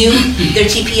beneficiaries renew their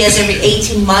TPS every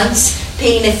 18 months,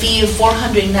 paying a fee of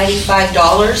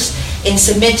 $495 and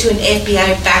submit to an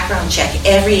FBI background check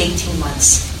every 18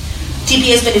 months.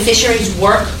 TPS beneficiaries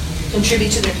work,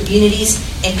 contribute to their communities,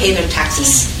 and pay their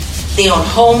taxes. They own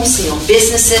homes, they own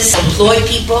businesses, employ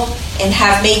people, and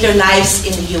have made their lives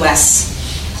in the U.S.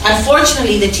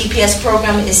 Unfortunately, the TPS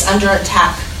program is under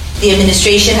attack. The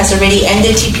administration has already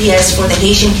ended TPS for the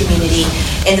Haitian community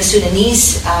and the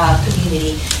Sudanese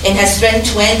community, and has threatened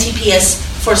to end TPS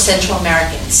for Central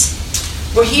Americans.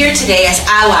 We're here today as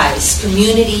allies,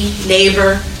 community,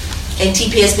 labor, and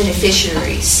TPS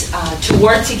beneficiaries to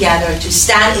work together to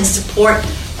stand in support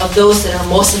of those that are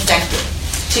most affected.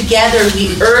 Together,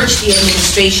 we urge the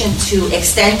administration to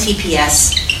extend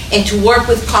TPS and to work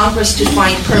with Congress to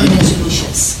find permanent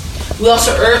solutions. We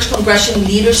also urge congressional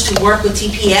leaders to work with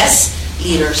TPS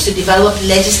leaders to develop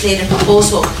legislative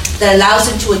proposal that allows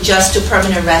them to adjust to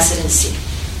permanent residency.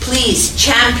 Please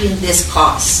champion this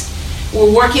cause.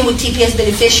 We're working with TPS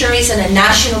beneficiaries in a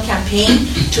national campaign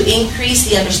to increase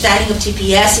the understanding of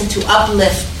TPS and to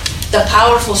uplift the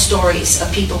powerful stories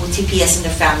of people with TPS and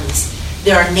their families.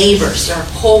 There are neighbors, there are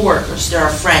co-workers, there are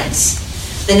friends.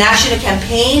 The national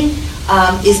campaign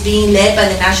is being led by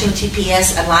the National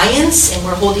TPS Alliance, and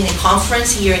we're holding a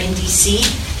conference here in DC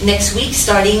next week,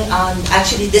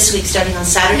 this week, starting on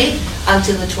Saturday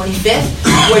until the 25th,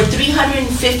 where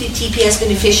 350 TPS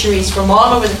beneficiaries from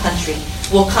all over the country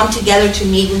will come together to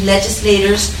meet with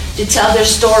legislators to tell their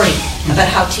story about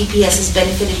how TPS has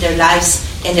benefited their lives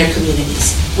and their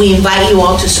communities. We invite you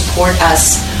all to support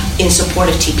us in support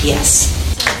of TPS.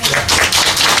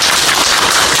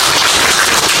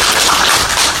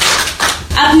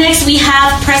 Up next, we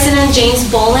have President James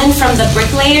Boland from the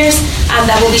Bricklayers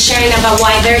that will be sharing about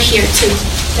why they're here too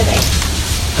today.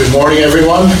 Good morning,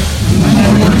 everyone.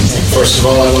 First of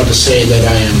all, I want to say that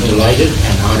I am delighted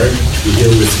and honored to be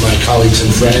here with my colleagues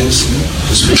and friends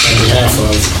to speak on behalf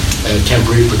of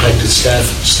temporary protected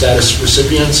status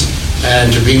recipients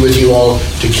and to be with you all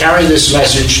to carry this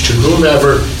message to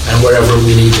whomever and wherever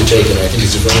we need to take it. I think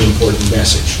it's a very important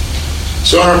message.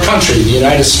 So our country, the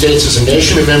United States, is a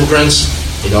nation of immigrants.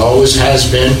 It always has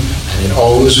been, and it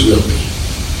always will be.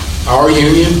 Our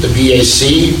union, the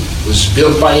BAC, was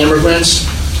built by immigrants,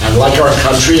 and like our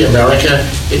country, America,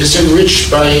 it is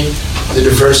enriched by the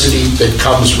diversity that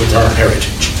comes with our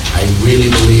heritage. I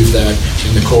really believe that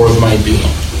in the core of my being.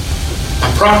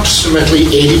 Approximately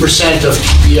 80% of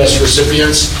TPS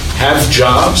recipients have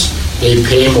jobs, they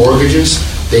pay mortgages,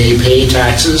 they pay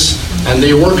taxes, and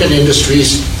they work in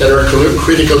industries that are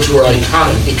critical to our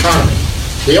economy.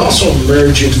 They also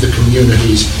merge into the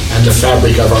communities and the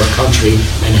fabric of our country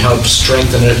and help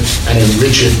strengthen it and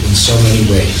enrich it in so many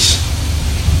ways.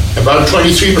 About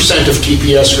 23% of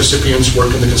TPS recipients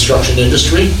work in the construction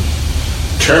industry.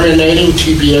 Terminating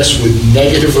TPS would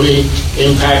negatively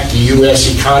impact the U.S.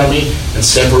 economy and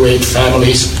separate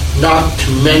families, not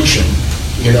to mention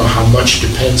how much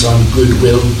depends on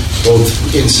goodwill both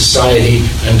in society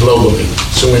and globally.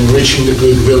 So enriching the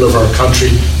goodwill of our country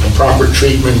and proper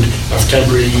treatment of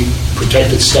temporary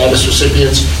protected status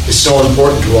recipients is so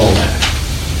important to all that.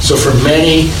 So for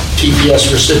many TPS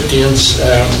recipients,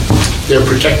 their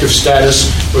protective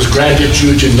status was granted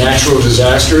due to natural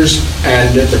disasters and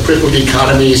the crippled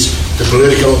economies, the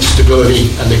political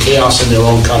stability, and the chaos in their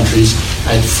own countries.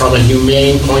 And from a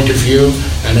humane point of view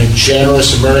and a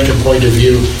generous American point of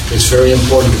view, it's very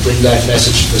important to bring that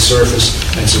message to the surface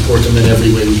and support them in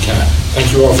every way we can.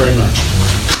 Thank you all very much.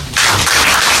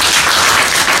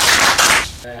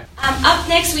 Up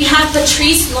next, we have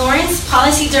Patrice Lawrence,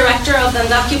 Policy Director of the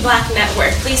DocuBlack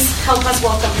Network. Please help us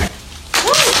welcome her.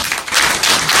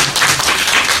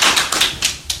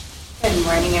 Good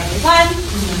morning, everyone.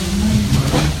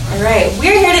 All right,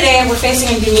 we're here today and we're facing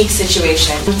a unique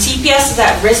situation. TPS is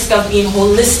at risk of being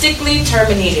holistically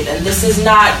terminated, and this is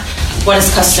not what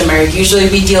is customary. Usually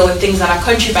we deal with things on a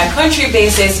country-by-country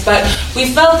basis, but we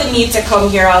felt the need to come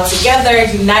here all together,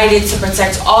 united to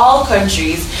protect all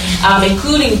countries,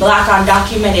 including Black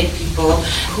undocumented people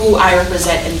who I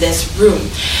represent in this room.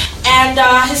 And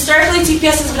historically,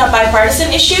 TPS has been a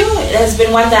bipartisan issue. It has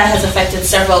been one that has affected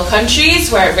several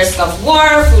countries. We're at risk of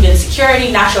war, food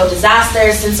insecurity, natural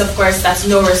disasters, since, of course, that's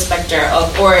no respecter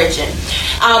of origin.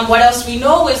 What else we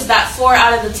know is that 4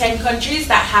 out of the 10 countries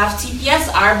that have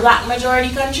TPS are Black majority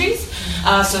countries.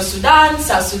 So Sudan,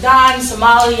 South Sudan,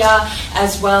 Somalia,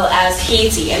 as well as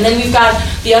Haiti. And then we've got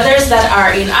the others that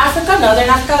are in Africa, Northern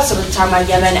Africa, so we're talking about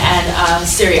Yemen and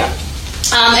Syria.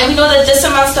 And we know that this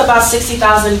amounts to about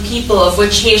 60,000 people, of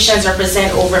which Haitians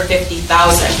represent over 50,000.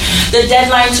 The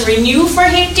deadline to renew for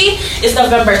Haiti is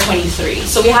November 23.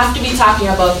 So we have to be talking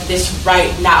about this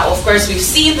right now. Of course, we've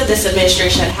seen that this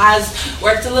administration has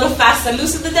worked a little fast and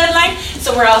loose with the deadline,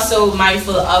 so we're also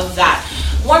mindful of that.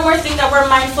 One more thing that we're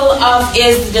mindful of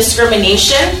is the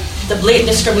discrimination, the blatant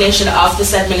discrimination of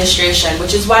this administration,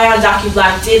 which is why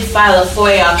DocuBlack did file a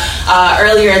FOIA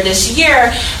earlier this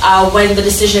year when the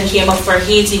decision came up for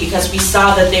Haiti, because we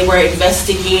saw that they were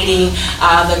investigating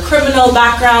the criminal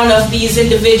background of these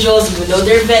individuals, even though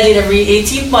they're vetted every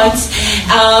 18 months,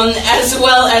 as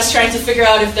well as trying to figure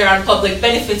out if they're on public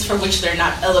benefits for which they're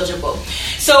not eligible.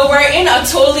 So we're in a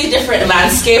totally different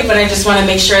landscape, but I just want to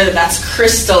make sure that that's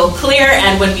crystal clear.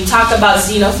 And when we talk about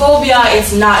xenophobia,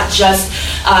 it's not just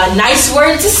a nice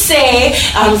word to say.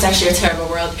 It's actually a terrible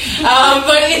word,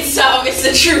 but it's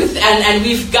the truth, and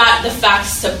we've got the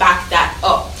facts to back that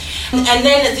up. And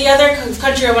then the other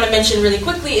country I want to mention really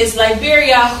quickly is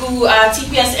Liberia, who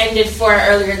TPS ended for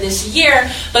earlier this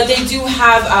year, but they do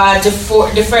have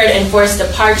deferred enforced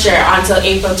departure until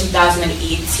April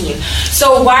 2018.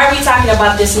 So why are we talking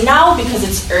about this now? Because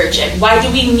it's urgent. Why do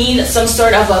we need some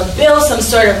sort of a bill, some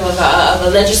sort of a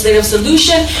legislative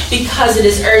solution? Because it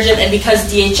is urgent, and because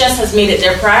DHS has made it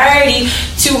their priority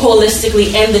to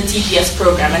holistically end the TPS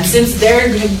program. And since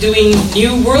they're doing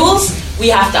new rules, we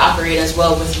have to operate as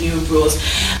well with new rules.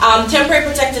 Temporary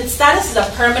protected status is a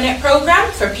permanent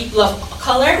program for people of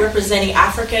color representing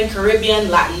African, Caribbean,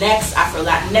 Latinx,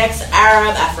 Afro-Latinx,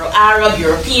 Arab, Afro-Arab,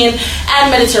 European, and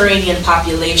Mediterranean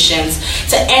populations.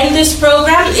 To end this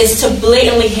program is to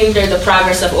blatantly hinder the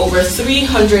progress of over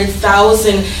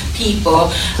 300,000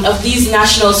 people of these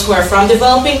nationals who are from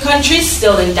developing countries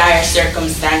still in dire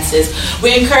circumstances.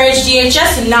 We encourage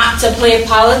DHS not to play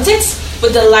politics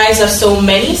with the lives of so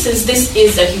many, since this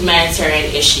is a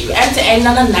humanitarian issue. And to end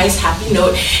on a nice, happy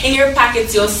note, in your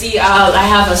packets you'll see I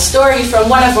have a story from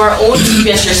one of our own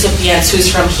TPS recipients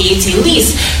who's from Haiti,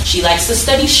 Lise. She likes to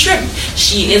study shrimp.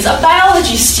 She is a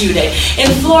biology student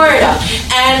in Florida,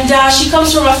 and she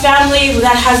comes from a family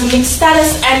that has mixed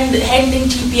status, and ending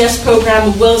TPS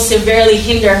program will severely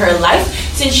hinder her life,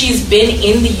 since she's been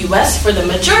in the U.S. for the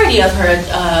majority of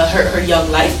her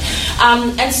young life.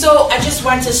 And so I just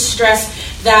want to stress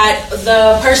that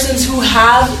the persons who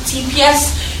have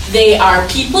TPS, they are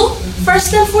people,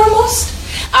 first and foremost.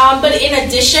 But in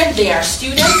addition, they are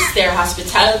students, they're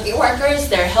hospitality workers,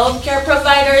 they're healthcare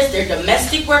providers, they're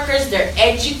domestic workers, they're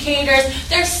educators,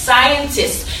 they're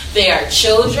scientists, they are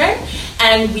children,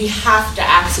 and we have to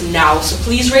act now. So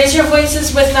please raise your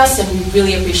voices with us, and we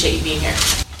really appreciate you being here.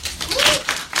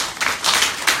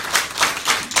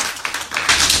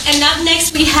 And up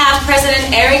next, we have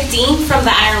President Eric Dean from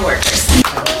the Iron Workers.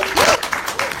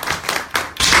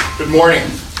 Good morning.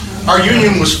 Our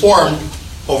union was formed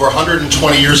over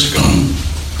 120 years ago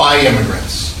by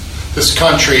immigrants. This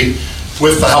country,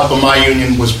 with the help of my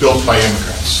union, was built by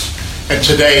immigrants. And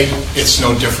today, it's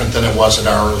no different than it was at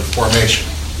our early formation.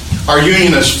 Our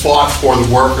union has fought for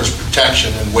the workers'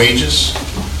 protection in wages,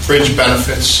 fringe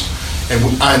benefits, and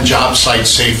on job site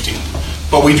safety.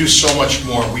 But we do so much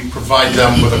more. We provide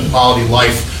them with a quality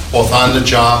life, both on the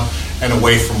job and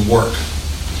away from work.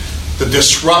 The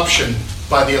disruption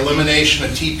by the elimination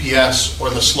of TPS or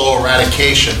the slow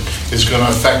eradication is going to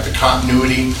affect the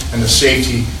continuity and the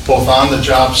safety both on the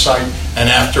job site and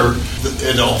after.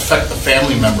 It'll affect the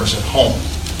family members at home.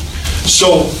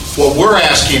 So what we're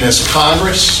asking is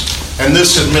Congress and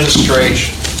this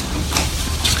administration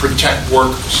to protect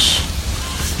workers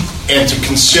and to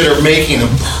consider making a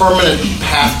permanent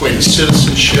pathway to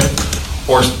citizenship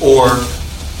or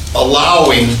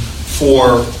allowing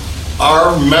for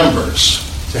our members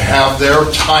to have their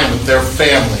time with their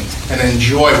family and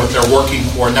enjoy what they're working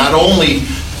for, not only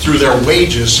through their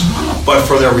wages, but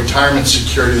for their retirement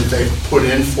security that they've put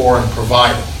in for and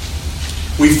provided.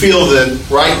 We feel that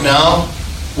right now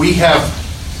we have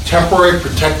temporary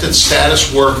protected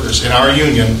status workers in our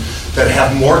union that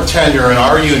have more tenure in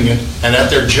our union and at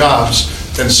their jobs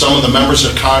than some of the members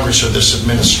of Congress or this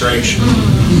administration.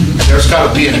 And there's got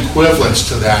to be an equivalence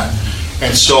to that.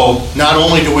 And so not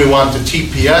only do we want the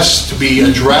TPS to be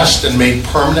addressed and made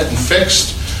permanent and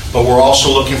fixed, but we're also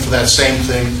looking for that same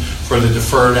thing for the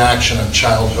deferred action of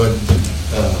childhood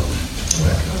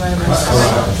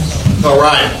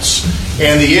arrivals.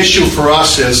 And the issue for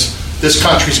us is this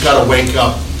country's got to wake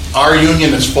up. Our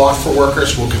union has fought for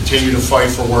workers. We'll continue to fight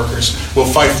for workers. We'll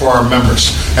fight for our members.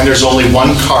 And there's only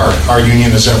one card our union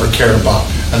has ever cared about,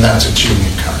 and that's its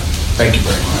union card. Thank you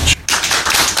very much.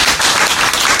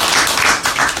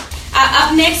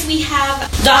 Up next, we have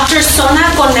Dr.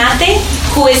 Sona Konate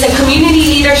who is a community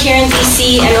leader here in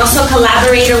DC and also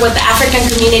collaborator with the African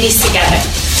Communities Together.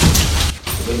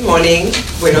 Good morning.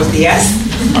 Buenos dias.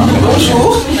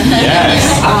 Bonjour. Yes.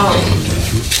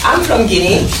 I'm from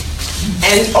Guinea,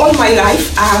 and all my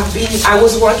life I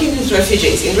was working with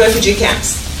refugees in refugee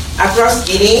camps across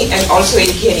Guinea and also in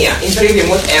Kenya, in very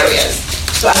remote areas.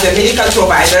 So as a medical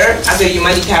provider, as a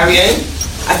humanitarian,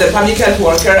 as a public health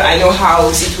worker, I know how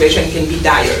the situation can be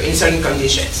dire in certain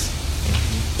conditions.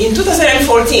 In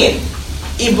 2014,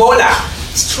 Ebola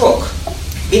struck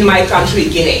in my country,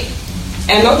 Guinea.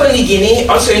 And not only Guinea,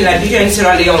 also in Liberia and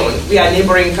Sierra Leone, we are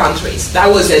neighboring countries. That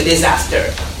was a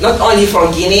disaster, not only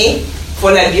for Guinea,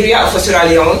 for Liberia, or for Sierra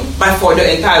Leone, but for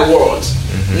the entire world.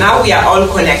 Now we are all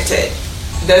connected.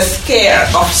 The scare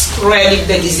of spreading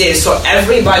the disease, so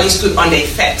everybody stood on their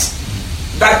feet.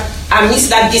 But amidst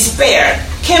that despair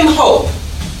came hope.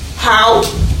 How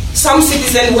some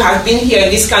citizens who have been here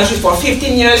in this country for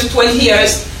 15 years, 20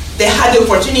 years, they had the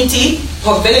opportunity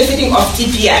of benefiting of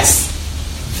TPS.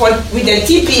 With the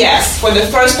TPS, for the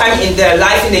first time in their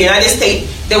life in the United States,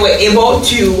 they were able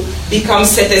to become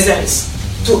citizens,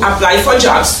 to apply for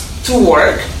jobs, to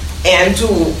work, and to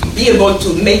be able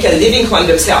to make a living for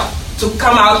themselves, to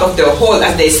come out of the hole,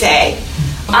 as they say.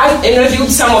 I interviewed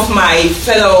some of my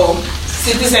fellow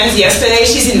citizens yesterday.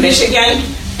 She's in Michigan,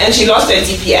 and she lost her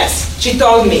TPS. She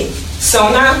told me,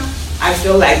 Sona, I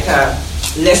feel like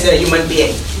less than a human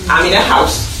being. I'm in a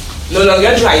house, no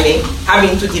longer driving,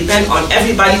 having to depend on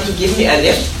everybody to give me a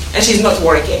lift, and she's not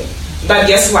working. But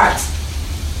guess what?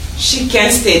 She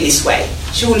can't stay this way.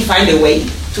 She will find a way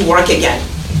to work again.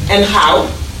 And how?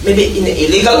 Maybe in an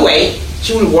illegal way,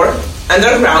 she will work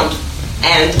underground,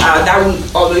 and that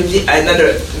will always be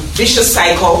another vicious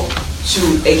cycle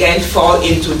to again fall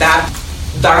into that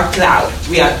dark cloud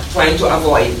we are trying to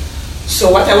avoid. So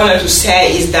what I wanted to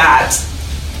say is that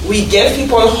we give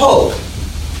people hope,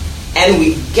 and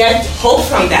we get hope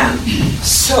from them.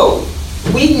 So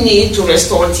we need to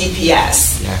restore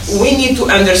TPS. Yes. We need to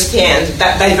understand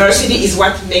that diversity is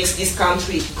what makes this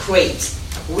country great.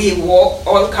 We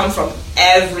all come from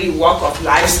every walk of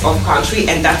life of country,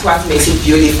 and that's what makes it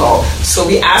beautiful. So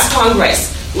we ask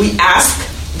Congress, we ask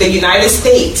the United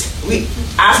States, we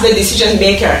ask the decision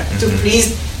maker to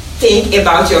please think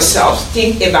about yourselves,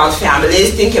 think about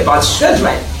families, think about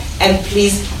children, and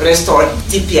please restore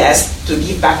TPS to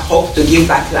give back hope, to give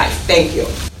back life. Thank you.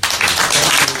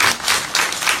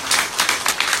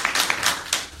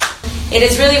 It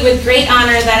is really with great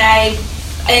honor that I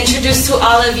introduce to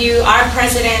all of you our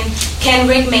president,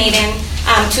 Kenrick Maiden,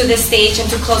 to the stage and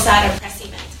to close out our press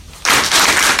event.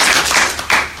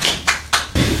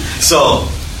 So,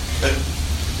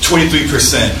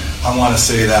 23%, I want to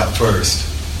say that first.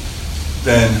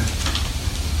 Then,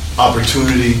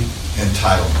 opportunity,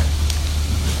 entitlement.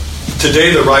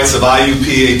 Today, the rights of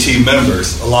IUPAT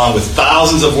members, along with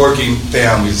thousands of working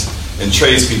families and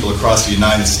tradespeople across the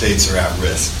United States, are at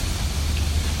risk.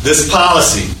 This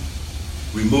policy,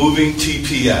 removing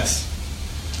TPS,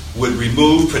 would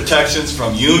remove protections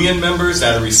from union members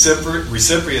that are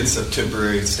recipients of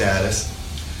temporary status,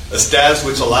 a status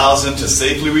which allows them to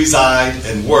safely reside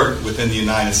and work within the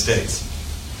United States.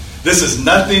 This is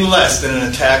nothing less than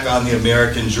an attack on the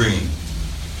American dream.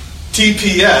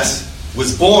 TPS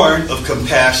was born of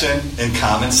compassion and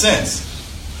common sense.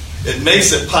 It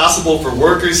makes it possible for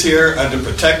workers here under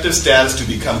protective status to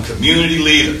become community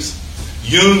leaders,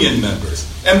 union members,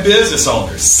 and business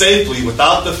owners safely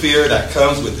without the fear that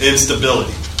comes with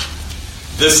instability.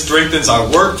 This strengthens our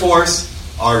workforce,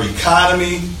 our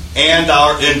economy, and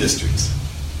our industries.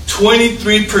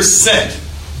 23%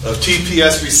 of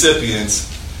TPS recipients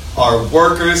are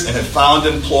workers and have found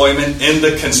employment in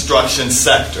the construction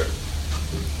sector.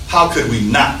 How could we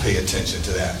not pay attention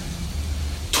to that?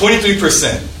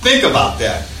 23%. Think about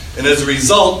that. And as a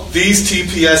result, these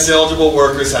TPS eligible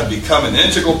workers have become an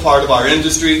integral part of our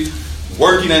industry,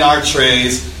 working in our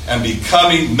trades, and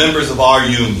becoming members of our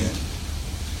union.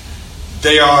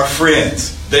 They are our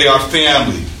friends. They are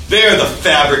family. They are the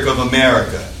fabric of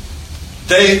America.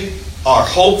 They are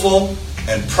hopeful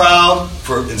and proud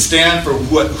and stand for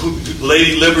what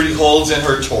Lady Liberty holds in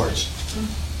her torch.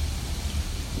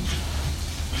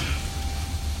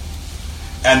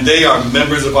 And they are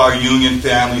members of our union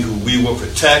family who we will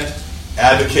protect,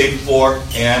 advocate for,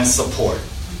 and support.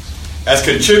 As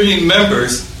contributing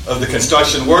members of the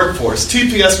construction workforce,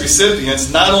 TPS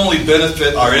recipients not only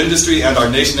benefit our industry and our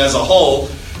nation as a whole,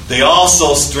 they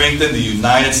also strengthen the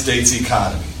United States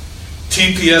economy.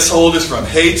 TPS holders from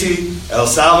Haiti, El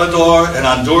Salvador, and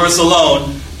Honduras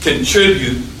alone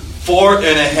contribute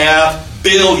 $4.5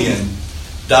 billion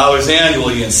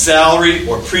annually in salary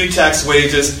or pre-tax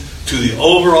wages to the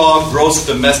overall gross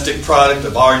domestic product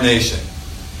of our nation.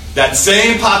 That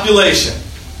same population,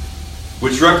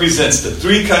 which represents the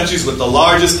 3 countries with the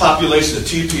largest population of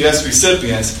TPS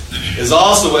recipients, is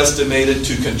also estimated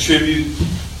to contribute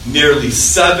nearly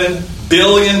 $7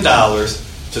 billion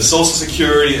to Social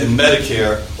Security and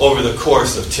Medicare over the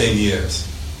course of 10 years.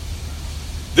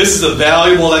 This is a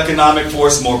valuable economic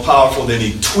force more powerful than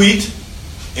any tweet,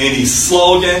 any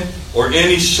slogan, or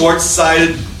any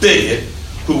short-sighted bigot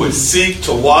who would seek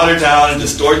to water down and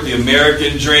distort the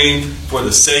American dream for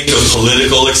the sake of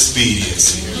political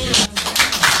expediency.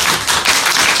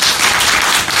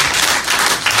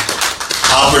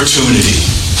 Opportunity.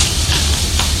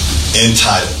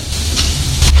 Entitlement.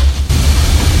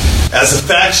 As the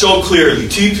facts show clearly,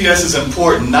 TPS is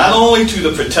important not only to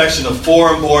the protection of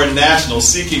foreign-born nationals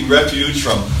seeking refuge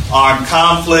from armed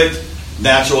conflict,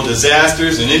 natural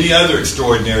disasters, and any other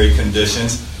extraordinary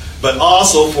conditions, but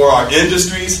also for our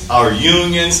industries, our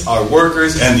unions, our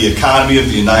workers, and the economy of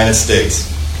the United States.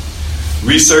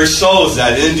 Research shows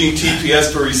that ending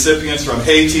TPS for recipients from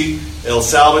Haiti, El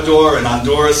Salvador, and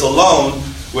Honduras alone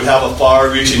would have a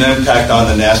far-reaching impact on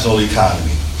the national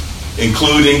economy,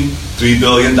 including $3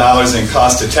 billion in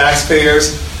cost to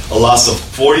taxpayers, a loss of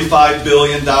 $45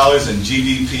 billion in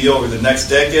GDP over the next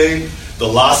decade, the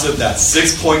loss of that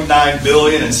 $6.9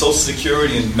 billion in Social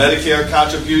Security and Medicare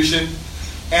contribution,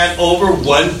 and over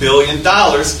 $1 billion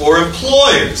for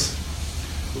employers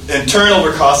and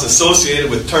turnover costs associated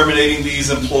with terminating these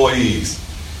employees.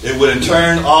 It would in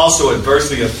turn also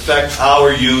adversely affect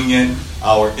our union,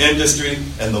 our industry,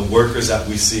 and the workers that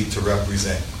we seek to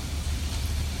represent.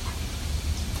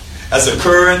 As the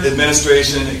current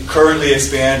administration currently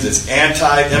expands its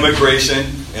anti-immigration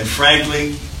and,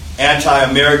 frankly,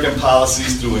 anti-American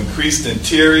policies through increased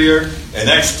interior and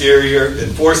exterior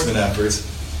enforcement efforts,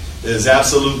 it is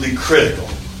absolutely critical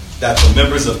that the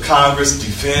members of Congress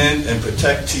defend and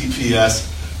protect TPS,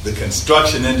 the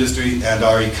construction industry, and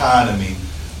our economy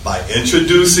by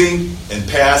introducing and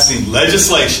passing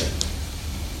legislation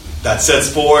that sets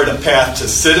forward a path to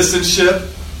citizenship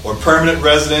or permanent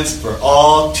residence for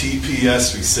all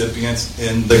TPS recipients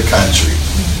in the country.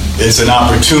 It's an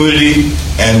opportunity,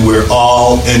 and we're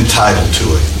all entitled to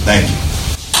it. Thank you.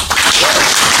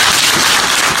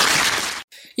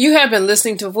 You have been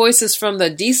listening to voices from the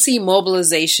D.C.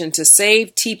 Mobilization to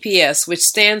Save TPS, which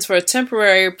stands for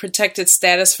Temporary Protected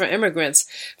Status for Immigrants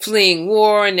fleeing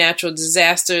war, natural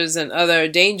disasters, and other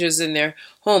dangers in their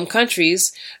home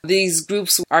countries. These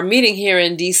groups are meeting here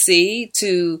in D.C.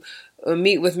 to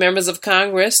meet with members of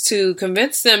Congress to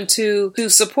convince them to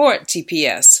support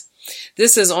TPS.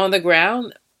 This is On the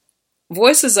Ground,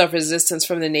 Voices of Resistance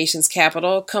from the nation's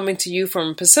capital, coming to you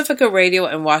from Pacifica Radio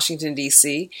in Washington,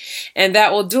 D.C. And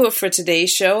that will do it for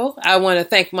today's show. I want to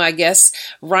thank my guests,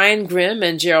 Ryan Grimm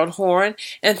and Gerald Horn,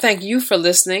 and thank you for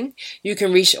listening. You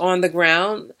can reach On the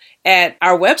Ground at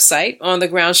our website,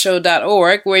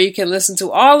 onthegroundshow.org, where you can listen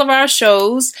to all of our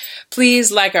shows. Please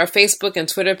like our Facebook and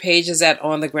Twitter pages at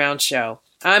On the Ground Show.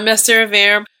 I'm Esther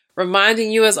Averum,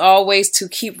 reminding you as always to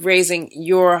keep raising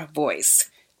your voice.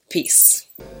 Peace.